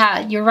 yeah,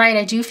 you're right.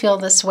 I do feel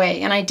this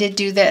way. And I did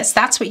do this.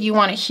 That's what you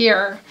want to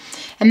hear.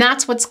 And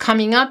that's what's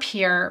coming up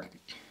here.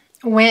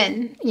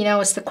 When, you know,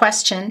 is the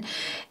question.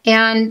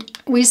 And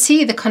we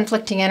see the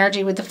conflicting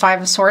energy with the Five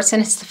of Swords,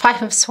 and it's the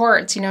Five of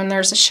Swords, you know, and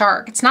there's a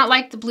shark. It's not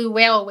like the blue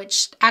whale,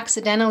 which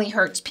accidentally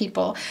hurts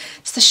people.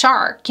 It's the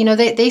shark. You know,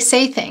 they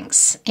say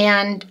things,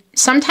 and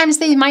sometimes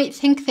they might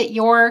think that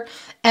you're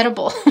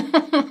edible.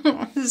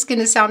 This is going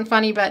to sound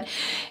funny, but,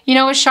 you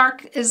know, a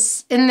shark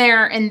is in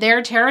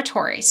their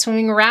territory,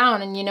 swimming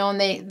around, and, you know,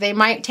 and they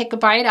might take a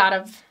bite out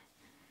of,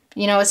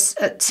 you know,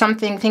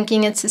 something,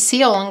 thinking it's a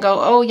seal, and go,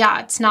 oh yeah,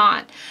 it's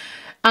not.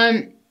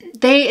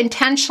 They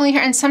intentionally,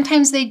 and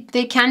sometimes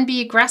they can be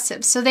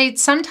aggressive. So they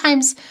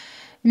sometimes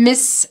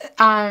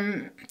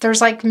there's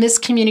like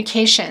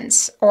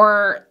miscommunications,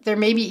 or they're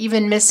maybe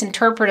even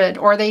misinterpreted,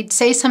 or they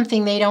say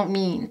something they don't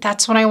mean.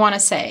 That's what I want to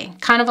say.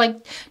 Kind of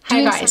like,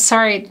 hi guys,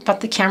 sorry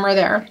about the camera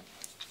there.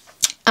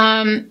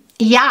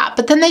 Yeah,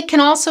 but then they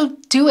can also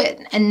do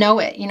it and know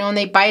it, you know, and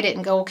they bite it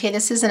and go, okay,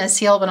 this isn't a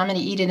seal, but I'm going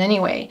to eat it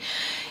anyway,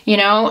 you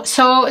know.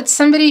 So it's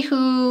somebody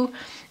who,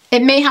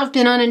 it may have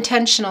been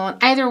unintentional.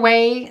 And either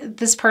way,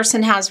 this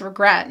person has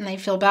regret and they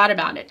feel bad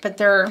about it. But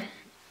they're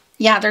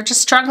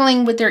just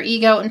struggling with their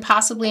ego and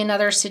possibly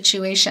another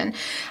situation.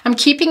 I'm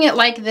keeping it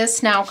like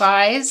this now,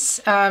 guys,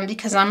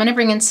 because I'm going to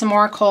bring in some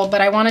oracle.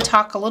 But I want to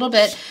talk a little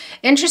bit.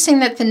 Interesting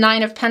that the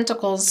Nine of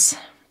Pentacles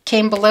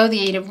came below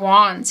the Eight of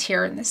Wands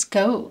here in this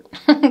goat,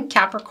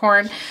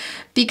 Capricorn.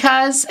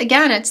 Because,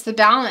 again, it's the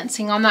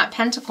balancing on that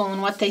pentacle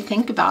and what they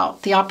think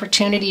about the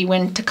opportunity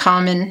when to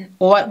come and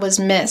what was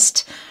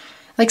missed.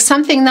 Like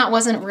something that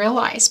wasn't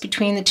realized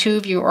between the two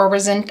of you, or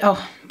wasn't,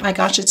 oh my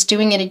gosh, it's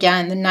doing it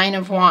again, the Nine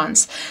of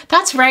Wands.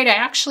 That's right, I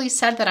actually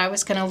said that I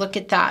was going to look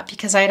at that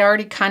because I'd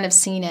already kind of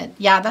seen it.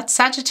 Yeah, that's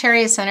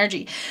Sagittarius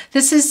energy.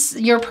 This is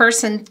your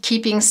person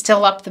keeping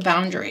still up the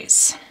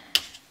boundaries.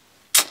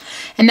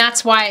 And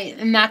that's why,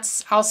 and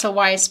that's also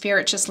why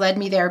Spirit just led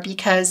me there,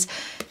 because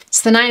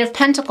it's the Nine of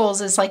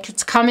Pentacles is like,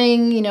 it's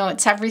coming, you know,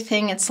 it's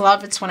everything, it's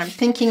love, it's what I'm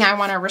thinking. I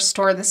want to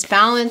restore this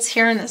balance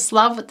here and this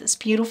love with this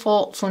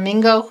beautiful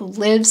flamingo who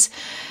lives,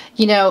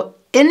 you know,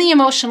 in the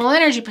emotional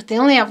energy, but they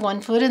only have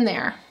one foot in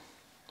there,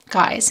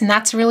 guys. And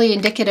that's really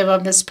indicative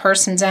of this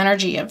person's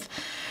energy of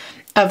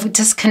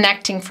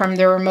disconnecting from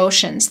their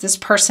emotions. This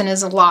person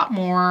is a lot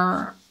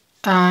more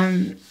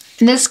in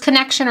this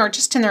connection, or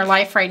just in their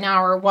life right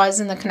now, or was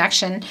in the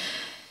connection.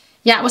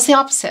 Yeah, it was the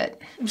opposite.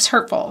 It was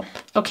hurtful,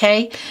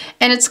 okay?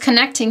 And it's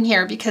connecting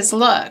here because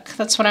look,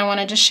 that's what I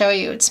wanted to show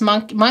you. It's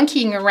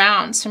monkeying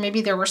around, so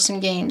maybe there were some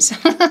games.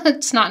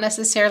 It's not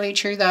necessarily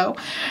true though.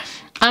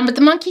 But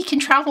the monkey can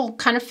travel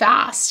kind of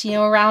fast, you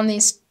know, around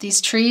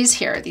these trees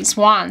here, these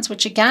wands,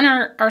 which again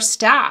are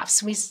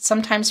staffs. We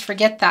sometimes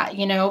forget that,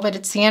 you know, but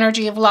it's the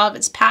energy of love.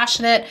 It's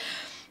passionate.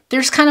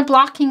 There's kind of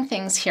blocking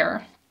things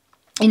here.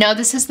 You know,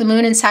 this is the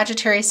moon in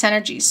Sagittarius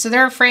energy. So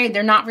they're afraid,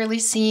 they're not really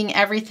seeing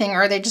everything,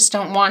 or they just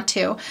don't want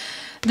to.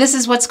 This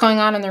is what's going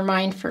on in their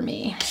mind for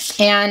me.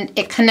 And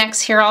it connects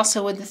here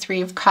also with the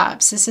Three of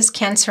Cups. This is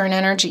Cancer and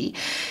energy.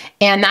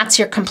 And that's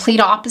your complete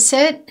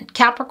opposite,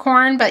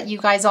 Capricorn, but you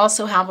guys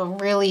also have a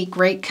really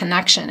great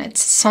connection.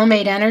 It's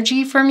soulmate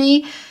energy for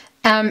me.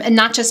 And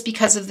not just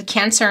because of the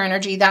Cancer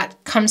energy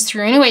that comes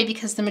through anyway,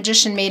 because the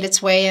Magician made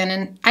its way in,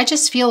 and I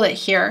just feel it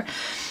here.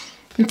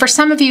 And for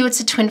some of you, it's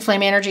a twin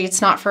flame energy.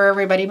 It's not for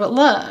everybody, but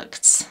look,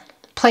 it's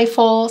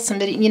playful.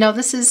 Somebody, you know,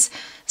 this is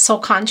soul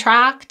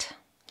contract.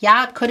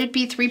 Yeah, could it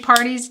be 3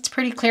 parties? It's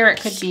pretty clear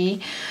it could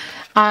be.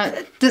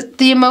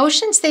 The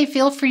emotions they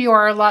feel for you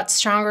are a lot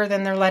stronger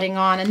than they're letting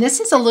on. And this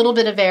is a little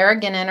bit of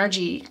arrogant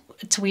energy.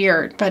 It's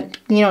weird, but,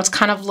 you know, it's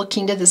kind of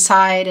looking to the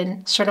side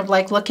and sort of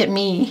like, look at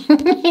me.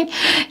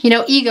 You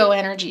know, ego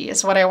energy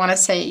is what I want to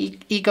say.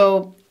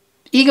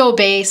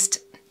 Ego-based,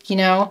 you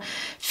know,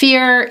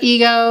 fear,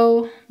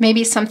 ego,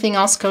 maybe something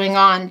else going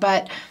on.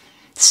 But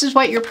this is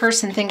what your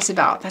person thinks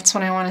about. That's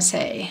what I want to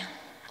say.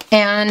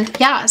 And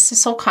yeah, it's a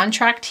soul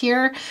contract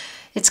here.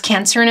 It's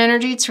Cancer and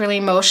energy. It's really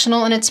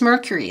emotional, and it's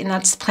Mercury, and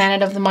that's the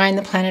planet of the mind,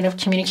 the planet of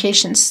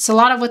communications. It's a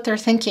lot of what they're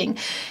thinking.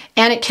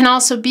 And it can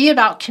also be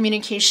about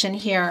communication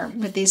here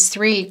with these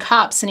 3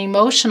 cups and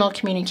emotional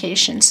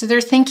communication. So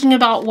they're thinking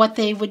about what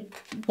they would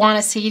want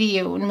to say to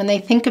you. And when they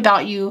think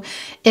about you,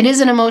 it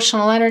is an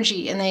emotional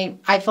energy. And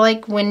I feel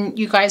like when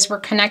you guys were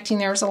connecting,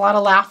 there was a lot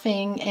of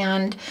laughing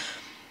and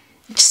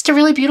just a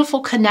really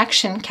beautiful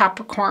connection,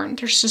 Capricorn.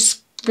 There's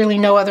just really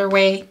no other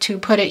way to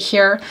put it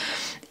here.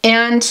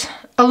 And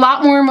a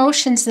lot more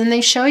emotions than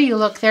they show you.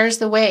 Look, there's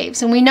the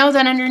waves. And we know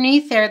that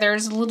underneath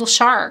there's a little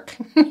shark.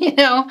 You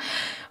know,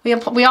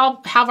 we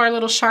all have our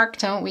little shark,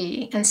 don't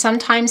we? And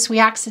sometimes we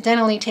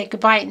accidentally take a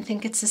bite and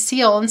think it's a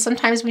seal. And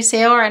sometimes we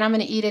say, all right, I'm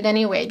going to eat it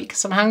anyway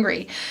because I'm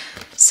hungry.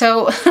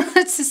 So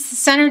it's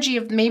this energy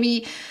of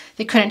maybe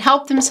they couldn't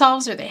help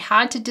themselves, or they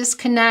had to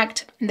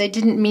disconnect. They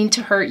didn't mean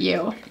to hurt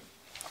you.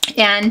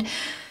 And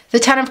the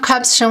Ten of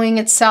Cups showing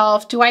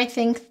itself. Do I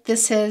think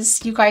this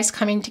is you guys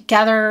coming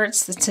together?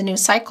 It's a new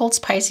cycle. It's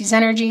Pisces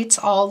energy. It's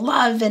all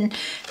love and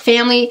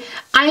family.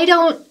 I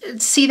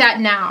don't see that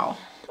now,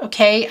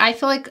 okay? I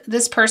feel like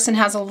this person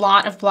has a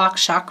lot of blocked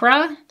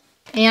chakra,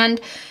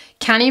 and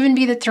can even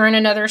be that they're in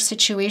another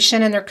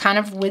situation and they're kind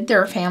of with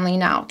their family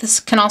now. This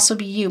can also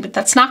be you, but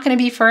that's not going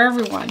to be for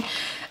everyone.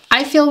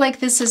 I feel like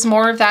this is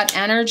more of that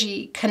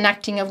energy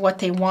connecting of what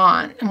they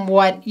want and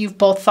what you've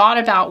both thought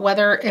about,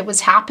 whether it was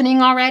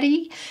happening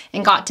already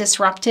and got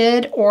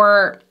disrupted,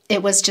 or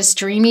it was just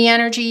dreamy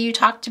energy you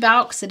talked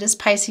about, because it is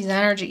Pisces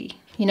energy,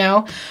 you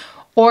know,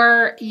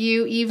 or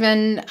you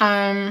even,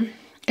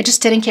 it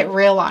just didn't get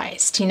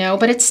realized, you know,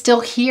 but it's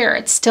still here.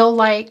 It's still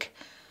like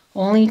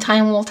only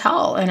time will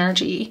tell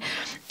energy.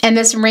 And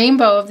this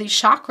rainbow of these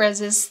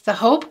chakras is the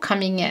hope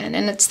coming in,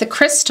 and it's the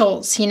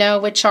crystals, you know,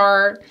 which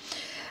are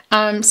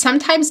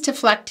sometimes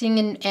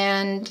deflecting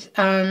and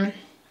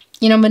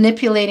you know,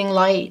 manipulating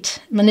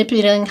light,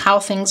 manipulating how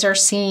things are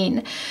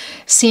seen,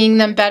 seeing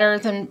them better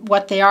than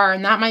what they are.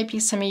 And that might be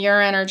some of your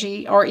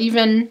energy, or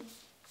even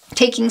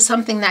taking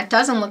something that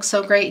doesn't look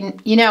so great, and,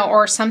 you know,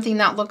 or something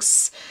that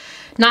looks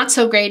not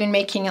so great and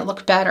making it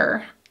look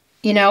better.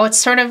 You know, it's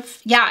sort of,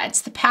 yeah,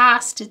 it's the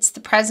past, it's the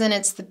present,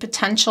 it's the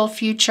potential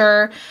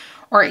future,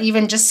 or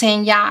even just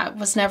saying, yeah, it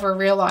was never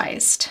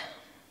realized.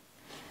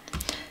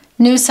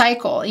 New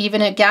cycle,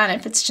 even again,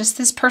 if it's just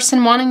this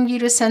person wanting you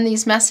to send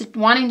these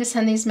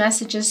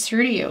messages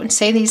through to you and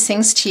say these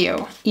things to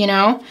you, you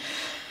know.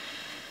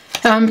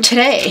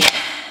 Today,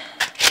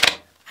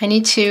 I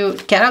need to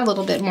get a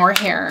little bit more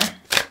here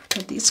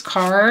with these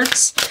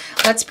cards.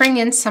 Let's bring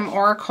in some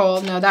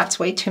oracle. No, that's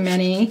way too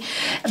many.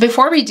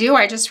 Before we do,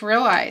 I just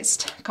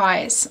realized,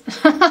 guys,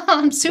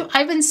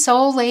 I've been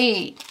so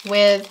late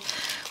with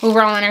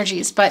overall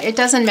energies, but it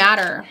doesn't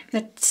matter.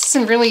 It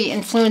doesn't really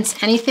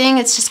influence anything.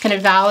 It's just going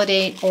to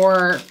validate,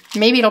 or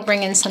maybe it'll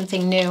bring in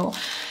something new.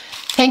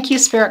 Thank you,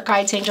 spirit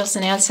guides, angels,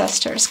 and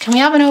ancestors. Can we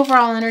have an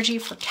overall energy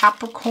for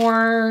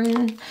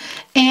Capricorn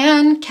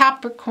and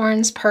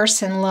Capricorn's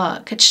person?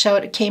 Look,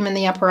 it came in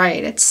the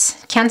upright.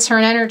 It's Cancer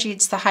and energy.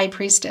 It's the High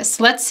Priestess.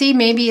 Let's see,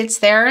 maybe it's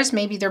theirs.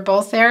 Maybe they're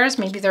both theirs.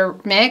 Maybe they're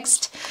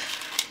mixed.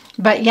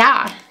 But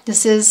yeah,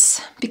 this is,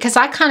 because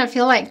I kind of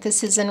feel like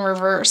this is in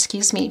reverse,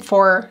 excuse me,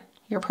 for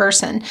your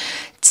person.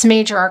 It's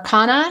major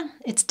arcana.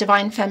 It's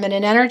divine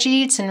feminine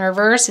energy. It's in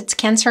reverse. It's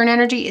Cancer and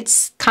energy.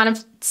 It's kind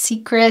of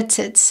secrets.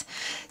 It's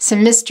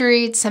some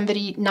mystery. It's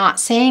somebody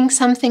not saying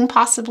something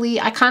possibly.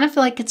 I kind of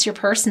feel like it's your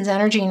person's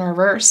energy in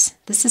reverse.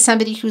 This is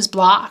somebody who's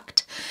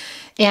blocked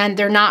and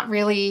they're not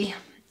really,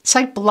 it's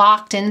like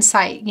blocked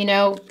insight, you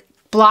know,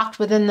 blocked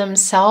within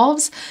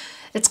themselves.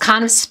 It's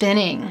kind of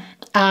spinning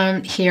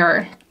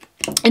here.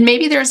 And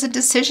maybe there's a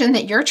decision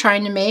that you're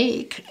trying to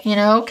make, you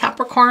know,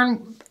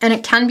 Capricorn, and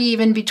it can be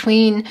even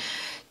between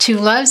two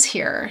loves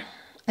here.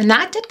 And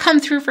that did come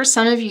through for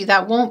some of you.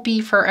 That won't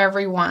be for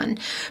everyone.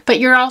 But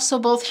you're also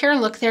both here.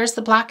 Look, there's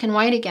the black and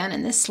white again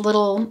in this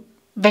little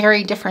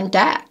very different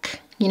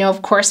deck. You know,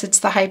 of course, it's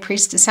the High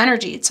Priestess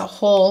energy. It's a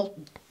whole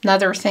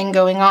nother thing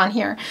going on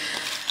here.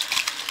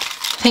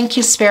 Thank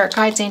you, spirit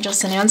guides,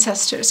 angels, and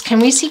ancestors.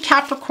 Can we see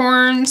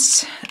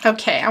Capricorns?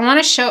 Okay, I want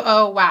to show,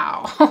 oh,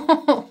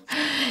 wow.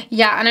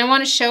 Yeah, and I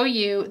want to show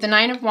you the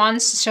Nine of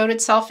Wands showed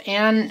itself,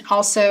 and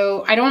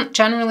also, I don't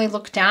generally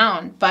look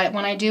down, but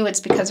when I do, it's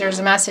because there's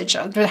a message.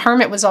 The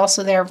Hermit was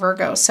also there,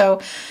 Virgo.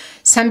 So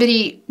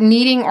somebody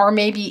needing or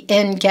maybe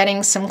in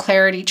getting some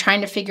clarity,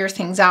 trying to figure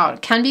things out.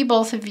 It can be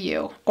both of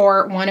you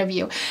or one of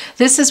you.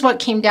 This is what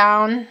came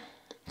down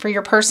for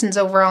your person's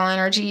overall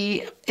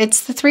energy.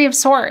 It's the Three of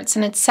Swords,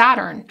 and it's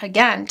Saturn.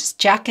 Again, just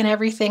jacking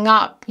everything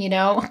up, you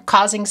know,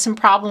 causing some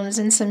problems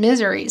and some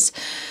miseries.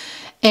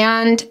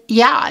 And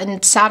yeah,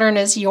 and Saturn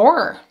is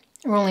your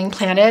ruling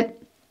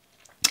planet.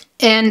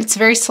 And it's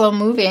very slow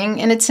moving,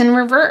 and it's in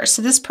reverse.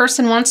 So this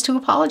person wants to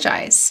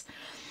apologize.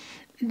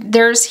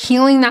 There's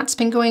healing that's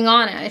been going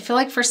on. I feel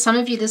like for some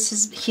of you, this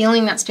is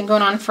healing that's been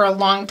going on for a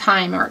long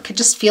time, or it could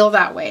just feel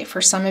that way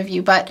for some of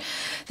you. But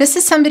this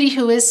is somebody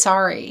who is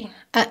sorry.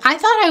 I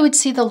thought I would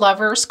see the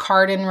Lovers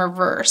card in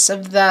reverse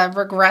of the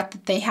regret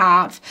that they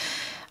have.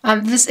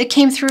 It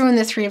came through in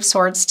the Three of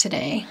Swords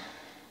today.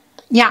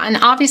 Yeah, and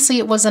obviously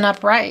it wasn't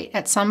upright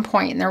at some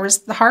point, and there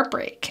was the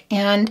heartbreak.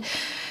 And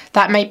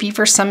that might be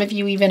for some of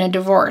you even a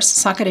divorce.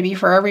 It's not going to be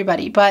for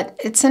everybody, but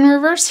it's in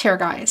reverse here,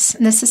 guys.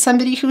 And this is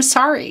somebody who's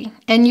sorry,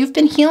 and you've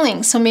been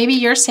healing. So maybe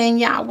you're saying,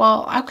 yeah,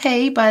 well,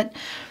 okay, but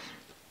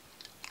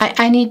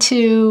I need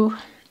to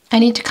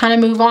kind of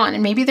move on.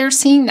 And maybe they're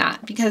seeing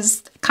that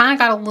because kind of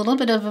got a little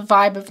bit of a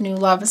vibe of new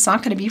love. It's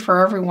not going to be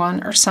for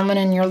everyone or someone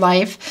in your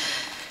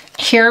life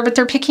here, but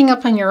they're picking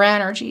up on your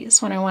energy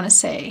is what I want to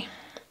say.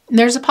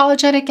 There's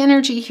apologetic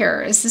energy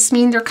here. Does this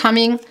mean they're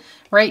coming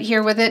right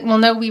here with it? Well,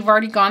 no, we've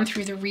already gone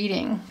through the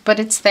reading, but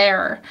it's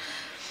there.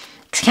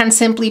 It can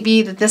simply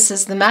be that this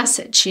is the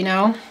message, you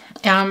know.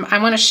 I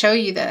want to show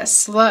you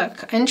this.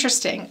 Look,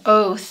 interesting.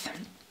 Oath.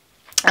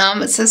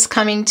 It says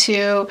coming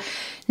to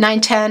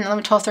 9, 10,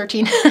 11, 12,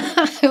 13.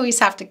 I always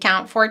have to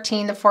count.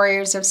 14, the 4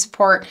 years of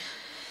support.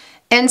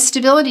 And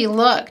stability,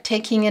 look,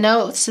 taking an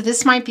oath. So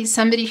this might be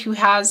somebody who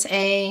has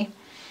a,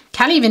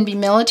 can't even be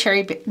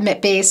military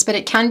base, but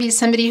it can be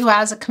somebody who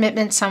has a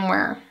commitment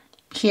somewhere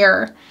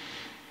here.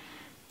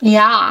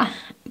 Yeah,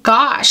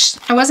 gosh,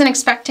 I wasn't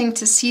expecting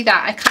to see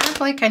that. I kind of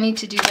feel like I need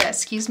to do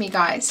this. Excuse me,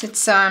 guys.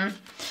 It's a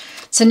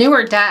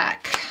newer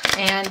deck,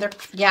 and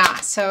yeah.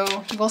 So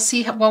we'll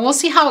see. Well, we'll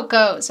see how it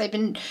goes. I've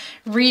been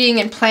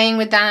reading and playing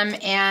with them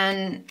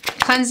and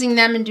cleansing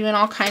them and doing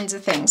all kinds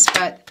of things.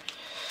 But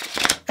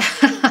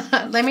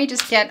let me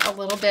just get a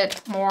little bit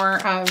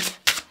more of.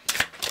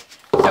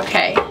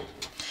 Okay.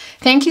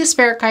 Thank you,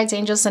 spirit guides,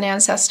 angels, and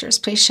ancestors.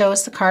 Please show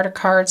us the card of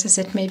cards as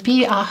it may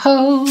be.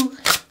 Aho.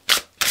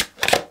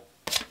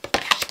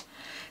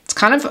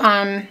 Kind of,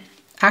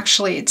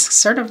 actually, it's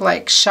sort of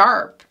like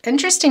sharp.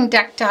 Interesting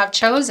deck to have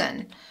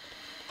chosen.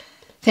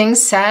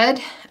 Things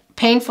said,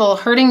 painful,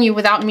 hurting you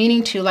without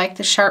meaning to, like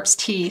the sharp's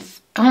teeth.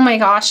 Oh my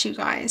gosh, you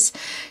guys.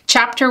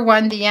 Chapter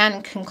 1, the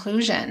end,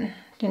 conclusion.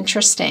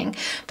 Interesting.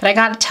 But I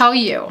got to tell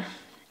you,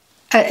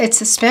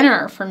 it's a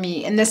spinner for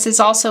me. And this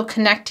is also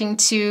connecting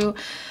to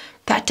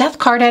that death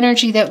card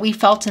energy that we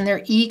felt in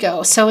their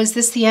ego. So is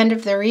this the end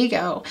of their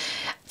ego?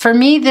 For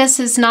me, this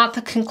is not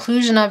the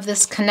conclusion of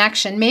this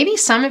connection. Maybe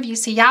some of you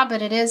say, yeah,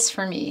 but it is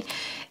for me.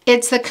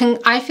 It's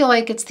I feel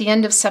like it's the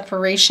end of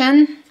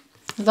separation.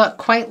 Look,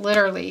 quite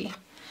literally.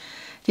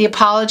 The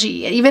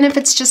apology, even if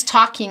it's just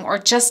talking or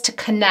just to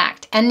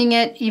connect, ending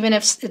it, even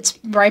if it's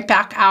right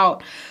back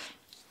out.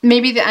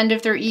 Maybe the end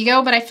of their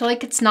ego, but I feel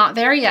like it's not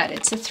there yet.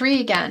 It's a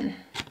 3 again.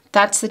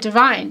 That's the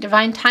divine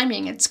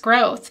timing. It's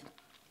growth.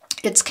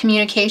 It's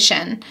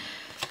communication.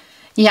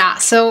 Yeah,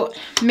 so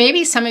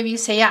maybe some of you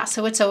say, yeah,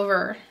 so it's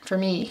over for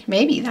me.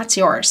 Maybe that's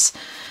yours.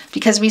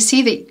 Because we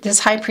see this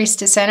High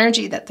Priestess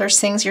energy, that there's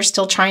things you're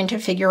still trying to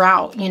figure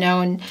out, you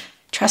know, and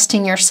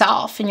trusting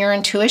yourself and your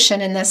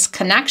intuition in this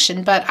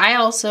connection. But I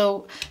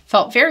also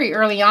felt very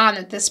early on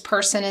that this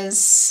person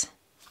is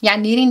Yeah,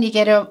 needing to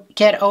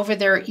get over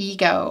their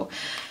ego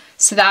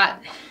so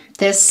that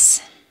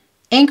this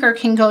anchor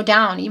can go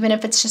down, even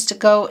if it's just to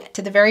go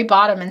to the very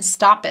bottom and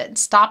stop it.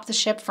 Stop the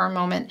ship for a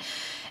moment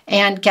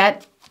and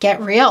get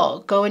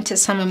real. Go into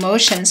some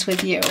emotions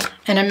with you.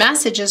 And a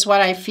message is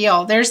what I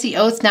feel. There's the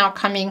oath now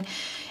coming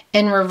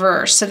in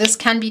reverse. So this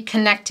can be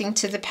connecting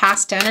to the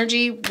past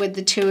energy with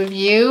the two of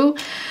you.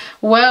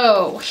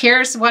 Whoa,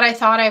 here's what I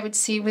thought I would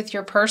see with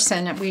your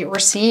person. We're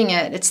seeing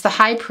it. It's the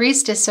High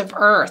Priestess of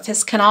Earth.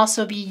 This can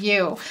also be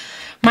you.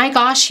 My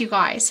gosh, you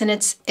guys. And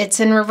it's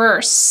in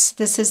reverse.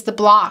 This is the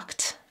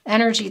blocked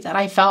energy that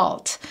I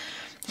felt.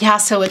 Yeah,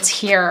 so it's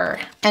here.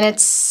 And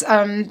it's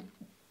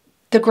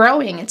the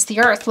growing. It's the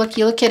earth. Look,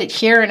 you look at it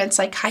here and it's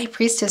like High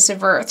Priestess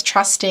of Earth,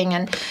 trusting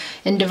and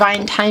in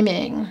divine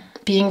timing,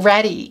 being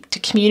ready to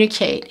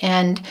communicate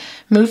and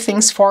move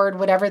things forward,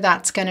 whatever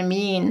that's going to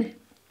mean.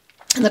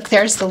 Look,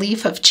 there's the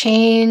leaf of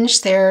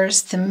change.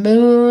 There's the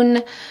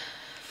moon.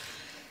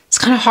 It's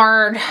kind of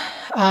hard.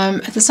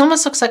 This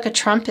almost looks like a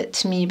trumpet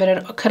to me, but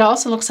it could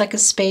also look like a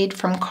spade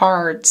from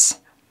cards.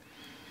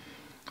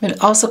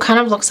 It also kind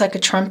of looks like a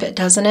trumpet,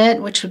 doesn't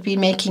it? Which would be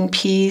making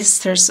peace.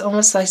 There's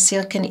almost like, I see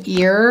like an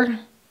ear.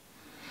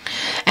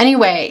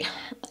 Anyway,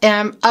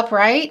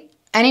 upright.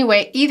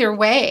 Anyway, either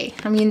way,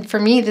 I mean, for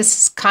me, this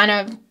is kind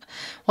of,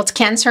 well, it's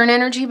Cancer and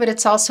energy, but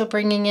it's also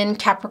bringing in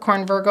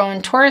Capricorn, Virgo,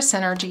 and Taurus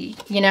energy,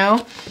 you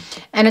know?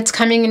 And it's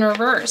coming in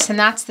reverse. And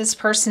that's this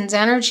person's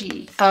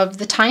energy of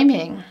the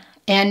timing.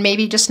 And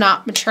maybe just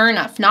not mature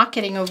enough, not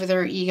getting over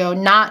their ego,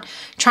 not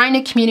trying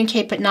to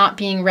communicate, but not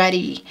being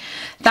ready.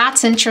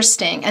 That's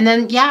interesting. And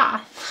then,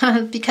 yeah,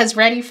 because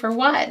ready for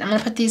what? I'm going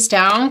to put these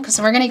down because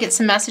we're going to get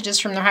some messages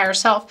from their higher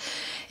self.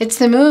 It's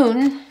the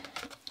moon.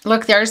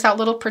 Look, there's that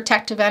little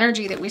protective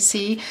energy that we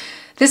see.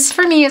 This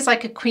for me is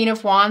like a Queen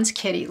of Wands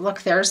kitty.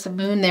 Look, there's the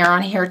moon there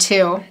on here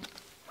too.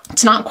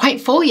 It's not quite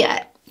full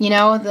yet, you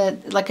know,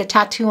 like a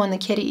tattoo on the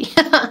kitty.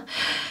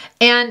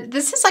 And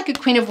this is like a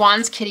Queen of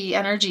Wands kitty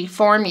energy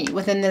for me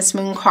within this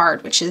moon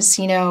card, which is,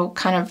 you know,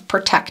 kind of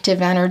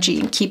protective energy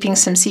and keeping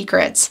some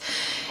secrets.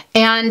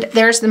 And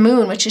there's the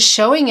moon, which is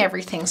showing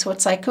everything. So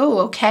it's like, oh,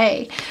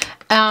 okay.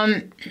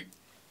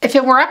 If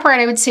it were upright,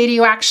 I would say to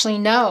you, actually,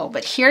 no.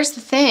 But here's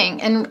the thing,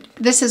 and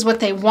this is what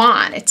they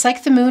want. It's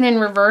like the moon in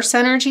reverse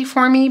energy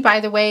for me. By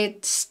the way,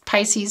 it's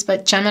Pisces,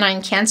 but Gemini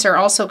and Cancer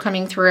also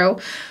coming through.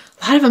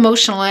 A lot of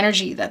emotional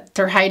energy that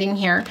they're hiding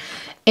here.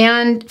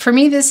 And for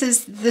me,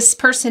 this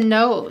person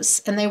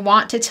knows, and they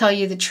want to tell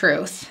you the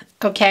truth,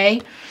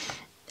 okay?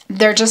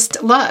 They're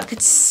just, look,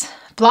 it's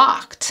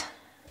blocked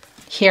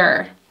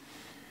here.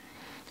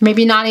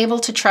 Maybe not able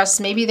to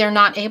trust. Maybe they're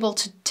not able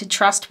to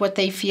trust what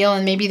they feel,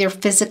 and maybe they're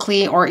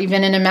physically or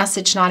even in a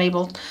message not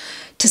able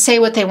to say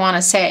what they want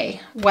to say,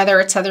 whether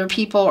it's other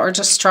people or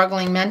just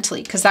struggling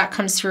mentally, because that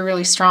comes through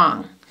really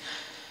strong.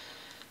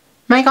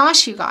 My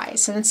gosh, you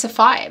guys, and it's a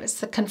 5. It's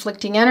the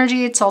conflicting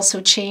energy. It's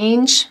also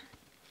change.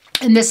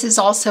 And this is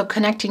also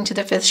connecting to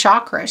the 5th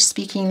chakra,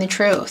 speaking the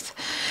truth.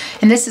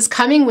 And this is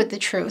coming with the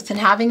truth and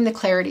having the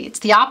clarity. It's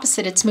the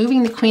opposite. It's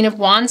moving the Queen of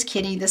Wands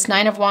kitty, this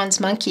 9 of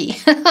Wands monkey,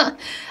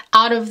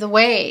 out of the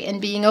way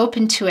and being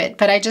open to it.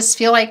 But I just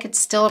feel like it's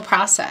still a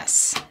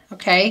process,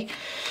 okay?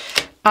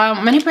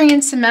 I'm going to bring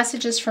in some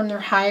messages from their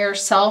higher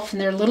self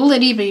and their little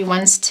itty bitty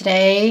ones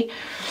today.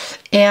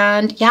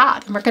 And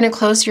yeah, we're going to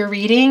close your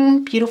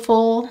reading.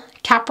 Beautiful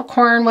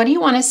Capricorn, what do you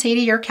want to say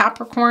to your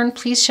Capricorn?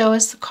 Please show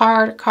us the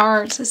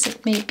cards as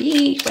it may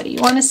be. What do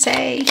you want to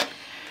say?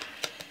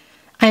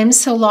 I am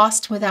so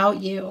lost without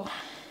you.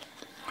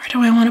 Where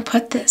do I want to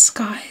put this,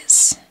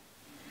 guys?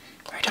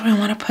 Where do I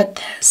want to put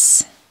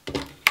this?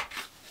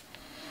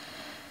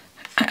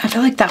 I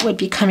feel like that would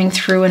be coming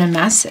through in a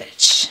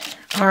message.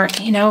 Or,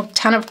 you know,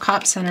 10 of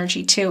Cups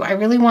energy too. I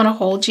really want to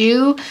hold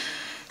you.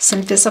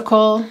 Some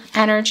physical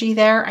energy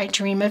there. I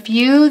dream of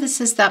you.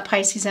 This is that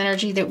Pisces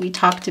energy that we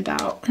talked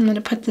about. I'm going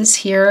to put this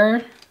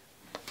here.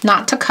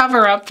 Not to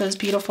cover up those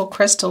beautiful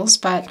crystals,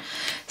 but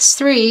it's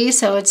 3.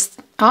 So it's,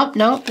 oh,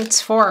 nope,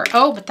 it's 4.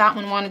 Oh, but that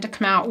one wanted to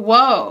come out.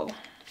 Whoa.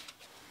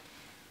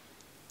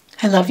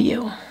 I love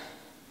you.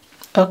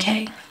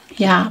 Okay.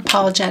 Yeah,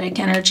 apologetic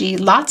energy.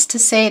 Lots to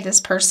say. This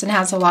person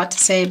has a lot to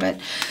say, but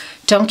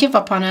don't give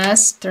up on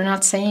us. They're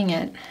not saying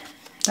it.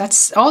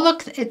 That's, oh,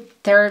 look,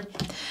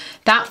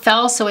 that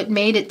fell, so it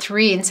made it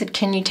 3 and said,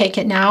 can you take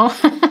it now?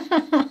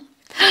 Oh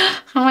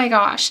my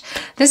gosh.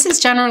 This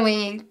is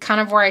generally kind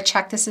of where I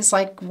check. This is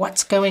like,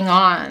 what's going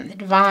on? The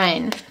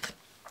divine.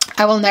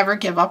 I will never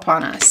give up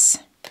on us.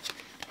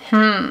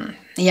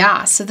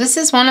 Yeah, so this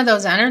is one of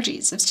those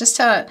energies. It's just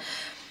it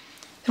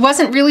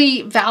wasn't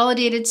really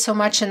validated so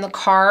much in the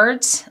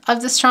cards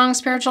of the strong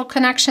spiritual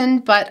connection,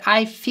 but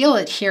I feel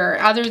it here,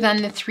 other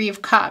than the 3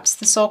 of Cups,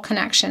 the soul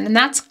connection. And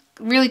that's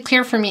really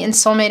clear for me in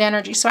soulmate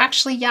energy. So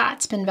actually, yeah,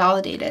 it's been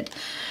validated.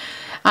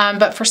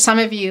 But for some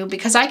of you,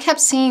 because I kept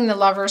seeing the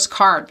Lover's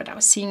card, but I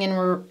was seeing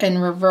in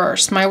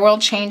reverse. My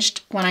world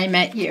changed when I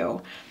met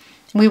you.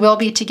 We will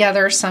be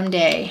together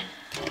someday.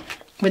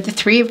 With the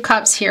 3 of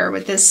Cups here,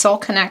 with this soul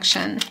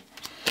connection.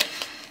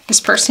 This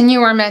person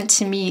you are meant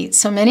to meet.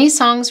 So many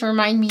songs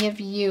remind me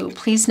of you.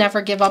 Please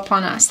never give up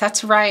on us.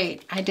 That's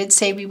right. I did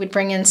say we would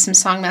bring in some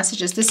song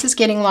messages. This is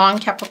getting long,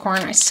 Capricorn.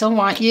 I still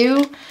want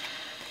you.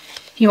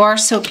 You are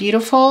so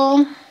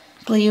beautiful.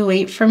 Will you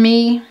wait for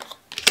me?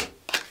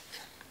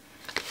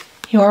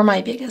 You're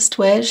my biggest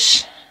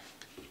wish.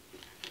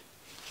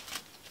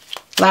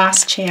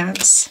 Last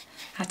chance.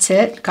 That's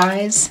it,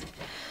 guys.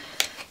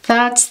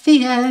 That's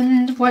the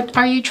end. What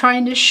are you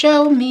trying to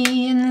show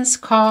me in this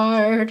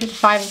card?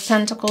 Five of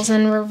Pentacles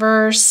in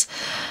reverse.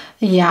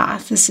 Yeah,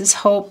 this is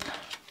hope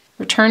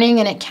returning,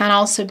 and it can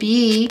also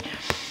be,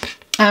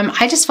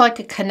 I just feel like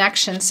a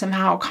connection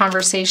somehow,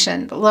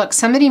 conversation. But look,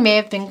 somebody may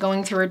have been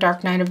going through a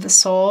dark night of the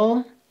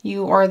soul.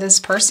 You or this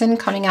person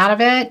coming out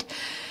of it.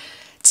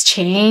 It's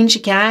change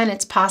again.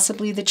 It's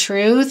possibly the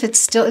truth.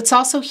 It's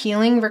also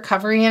healing,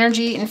 recovery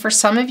energy. And for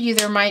some of you,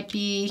 there might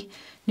be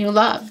new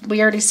love.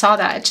 We already saw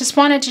that. It just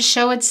wanted to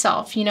show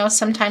itself. You know,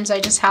 sometimes I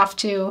just have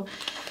to,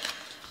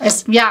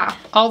 yeah,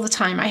 all the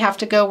time. I have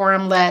to go where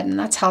I'm led, and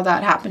that's how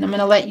that happened. I'm going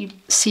to let you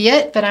see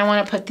it, but I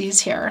want to put these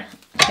here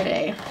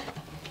today.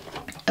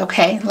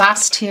 Okay,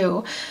 last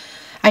two.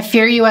 I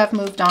fear you have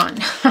moved on.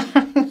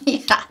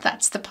 Yeah,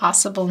 that's the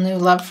possible new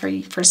love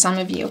for some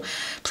of you.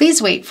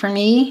 Please wait for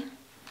me.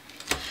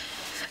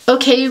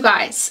 Okay, you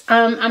guys,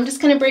 I'm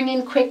just going to bring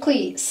in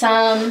quickly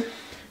some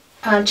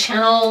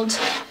channeled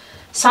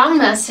song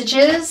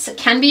messages. It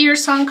can be your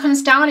song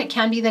comes down. It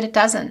can be that it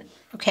doesn't.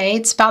 Okay,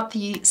 it's about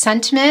the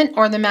sentiment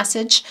or the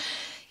message,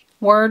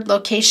 word,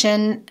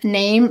 location,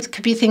 name. It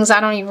could be things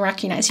I don't even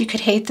recognize. You could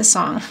hate the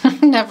song.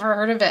 Never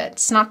heard of it.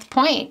 It's not the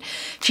point.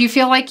 If you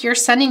feel like you're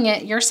sending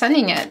it, you're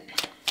sending it.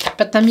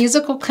 But the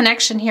musical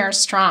connection here is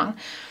strong.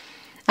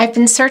 I've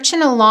been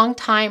searching a long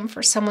time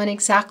for someone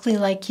exactly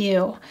like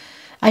you.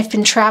 I've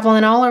been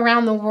traveling all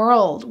around the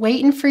world,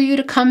 waiting for you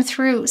to come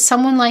through.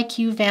 Someone like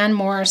you, Van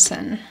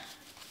Morrison.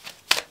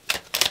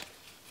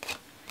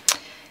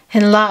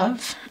 In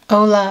love,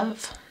 oh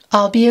love,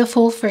 I'll be a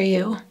fool for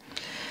you.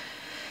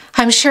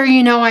 I'm sure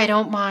you know I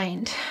don't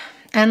mind.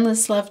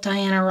 Endless love,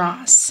 Diana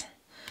Ross.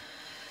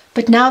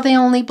 But now they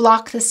only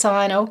block the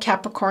sun. Oh,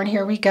 Capricorn,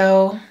 here we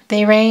go.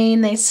 They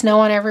rain, they snow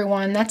on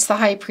everyone. That's the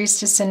High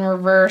Priestess in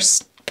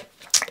reverse.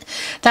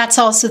 That's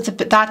also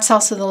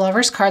the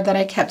Lover's card that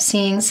I kept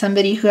seeing.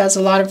 Somebody who has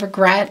a lot of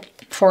regret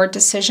for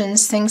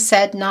decisions, things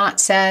said, not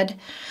said.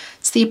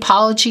 It's the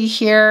apology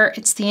here.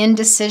 It's the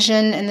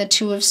indecision and the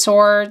Two of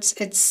Swords.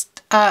 It's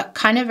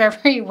kind of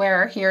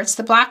everywhere here. It's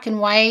the black and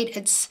white.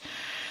 It's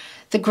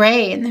the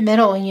gray in the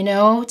middle, you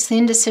know. It's the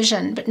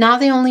indecision. But now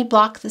they only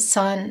block the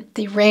sun.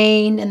 They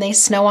rain and they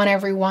snow on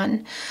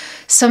everyone.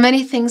 So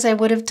many things I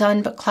would have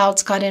done, but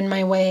clouds got in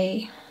my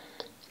way.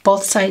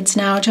 Both sides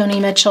now,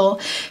 Joni Mitchell.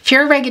 If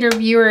you're a regular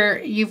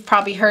viewer, you've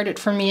probably heard it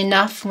from me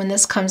enough when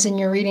this comes in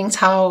your readings,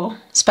 how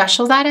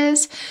special that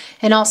is.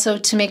 And also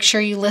to make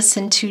sure you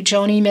listen to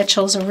Joni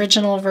Mitchell's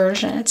original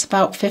version. It's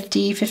about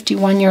 50,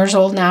 51 years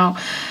old now.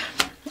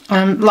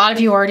 A lot of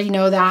you already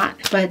know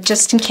that, but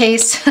just in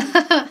case,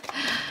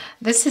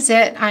 this is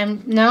it.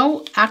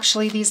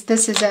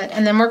 This is it.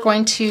 And then we're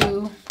going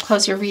to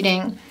close your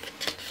reading.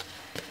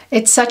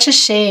 It's such a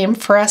shame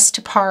for us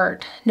to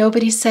part.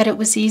 Nobody said it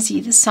was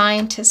easy. The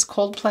Scientist,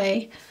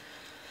 Coldplay.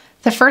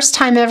 The first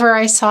time ever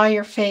I saw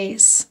your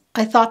face,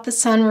 I thought the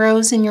sun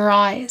rose in your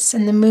eyes,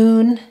 and the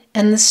moon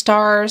and the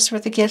stars were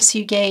the gifts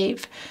you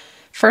gave.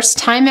 First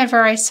time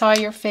ever I saw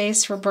your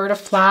face, Roberta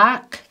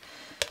Flack.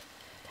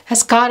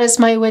 As God is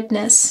my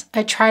witness,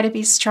 I try to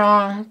be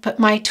strong, but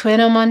my twin,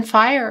 I'm on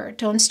fire.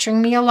 Don't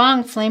string me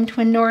along, flame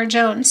twin Nora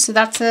Jones. So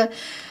that's a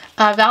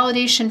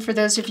validation for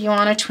those of you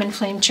on a twin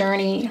flame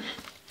journey.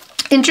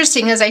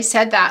 Interesting, as I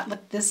said that,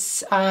 look,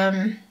 this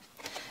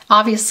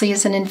obviously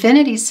is an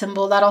infinity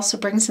symbol. That also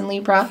brings in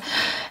Libra.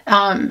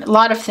 A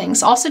lot of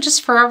things. Also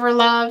just forever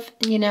love,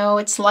 you know,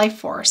 it's life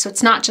force. So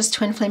it's not just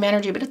twin flame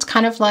energy, but it's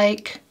kind of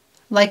like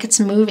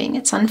it's moving.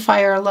 It's on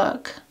fire,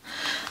 look.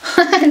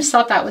 I just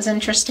thought that was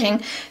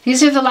interesting.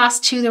 These are the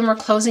last two, then we're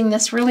closing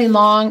this really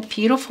long,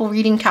 beautiful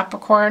reading,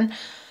 Capricorn.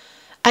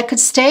 I could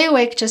stay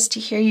awake just to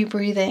hear you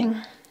breathing.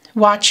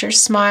 Watch your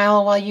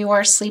smile while you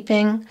are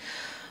sleeping.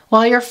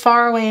 While you're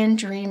far away and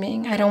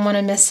dreaming, I don't want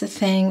to miss a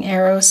thing.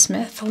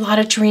 Aerosmith, a lot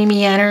of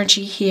dreamy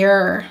energy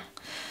here.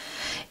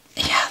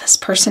 Yeah, this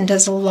person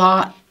does a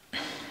lot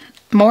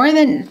more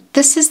than,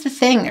 this is the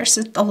thing. There's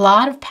a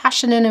lot of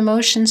passion and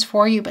emotions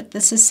for you, but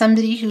this is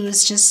somebody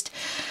who's just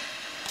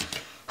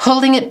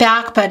holding it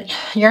back, but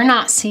you're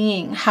not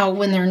seeing how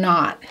when they're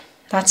not.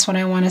 That's what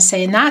I want to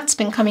say. And that's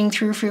been coming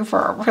through for you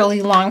for a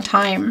really long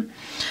time.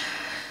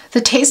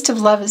 The taste of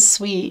love is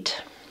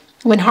sweet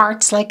when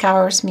hearts like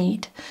ours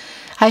meet.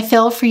 I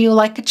fell for you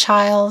like a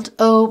child,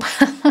 oh,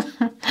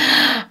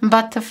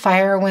 but the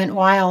fire went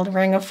wild.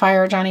 Ring of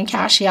Fire, Johnny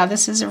Cash. Yeah,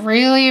 this is a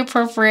really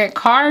appropriate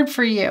card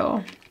for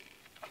you.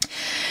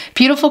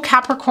 Beautiful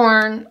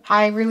Capricorn,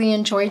 I really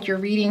enjoyed your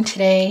reading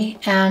today.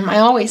 I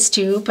always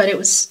do, but it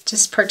was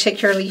just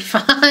particularly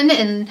fun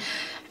and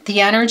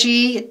the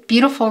energy,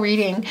 beautiful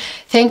reading.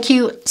 Thank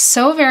you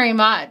so very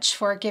much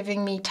for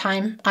giving me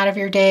time out of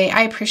your day.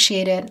 I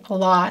appreciate it a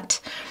lot.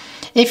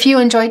 If you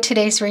enjoyed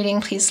today's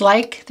reading, please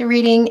like the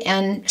reading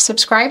and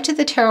subscribe to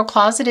the Tarot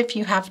Closet if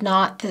you have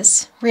not.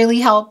 This really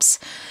helps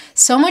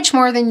so much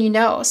more than you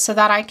know, so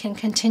that I can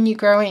continue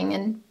growing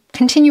and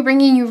continue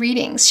bringing you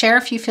readings. Share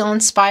if you feel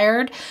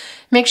inspired.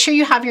 Make sure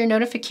you have your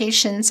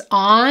notifications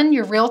on,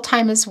 your real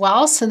time as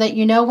well, so that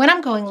you know when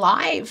I'm going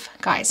live.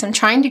 Guys, I'm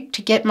trying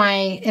to get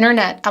my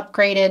internet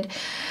upgraded.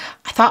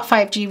 I thought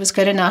 5G was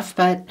good enough,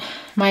 but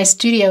my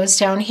studio is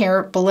down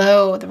here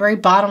below the very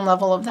bottom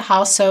level of the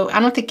house, so I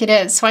don't think it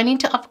is. So I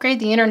need to upgrade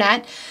the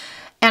internet,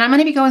 and I'm going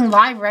to be going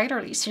live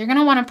regularly. So you're going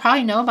to want to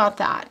probably know about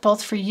that,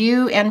 both for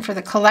you and for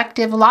the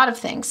collective, a lot of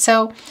things.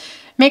 So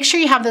make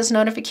sure you have those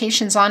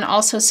notifications on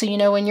also, so you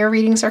know when your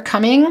readings are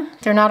coming.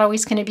 They're not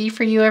always going to be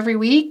for you every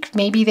week.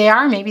 Maybe they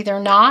are, maybe they're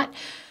not.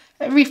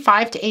 Every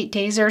 5 to 8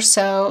 days or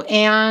so.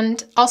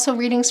 And also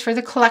readings for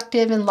the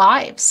collective and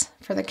lives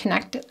for the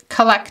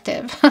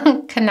collective.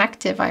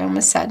 Connective, I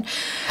almost said.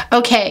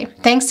 Okay,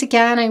 thanks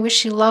again. I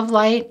wish you love,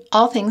 light,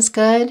 all things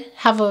good.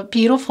 Have a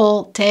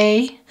beautiful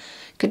day.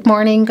 Good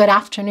morning, good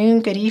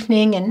afternoon, good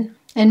evening, and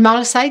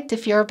Mahlzeit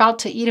if you're about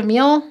to eat a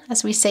meal,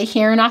 as we say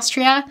here in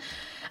Austria.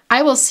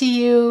 I'll see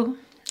you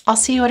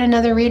at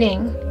another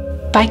reading.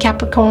 Bye,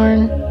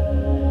 Capricorn.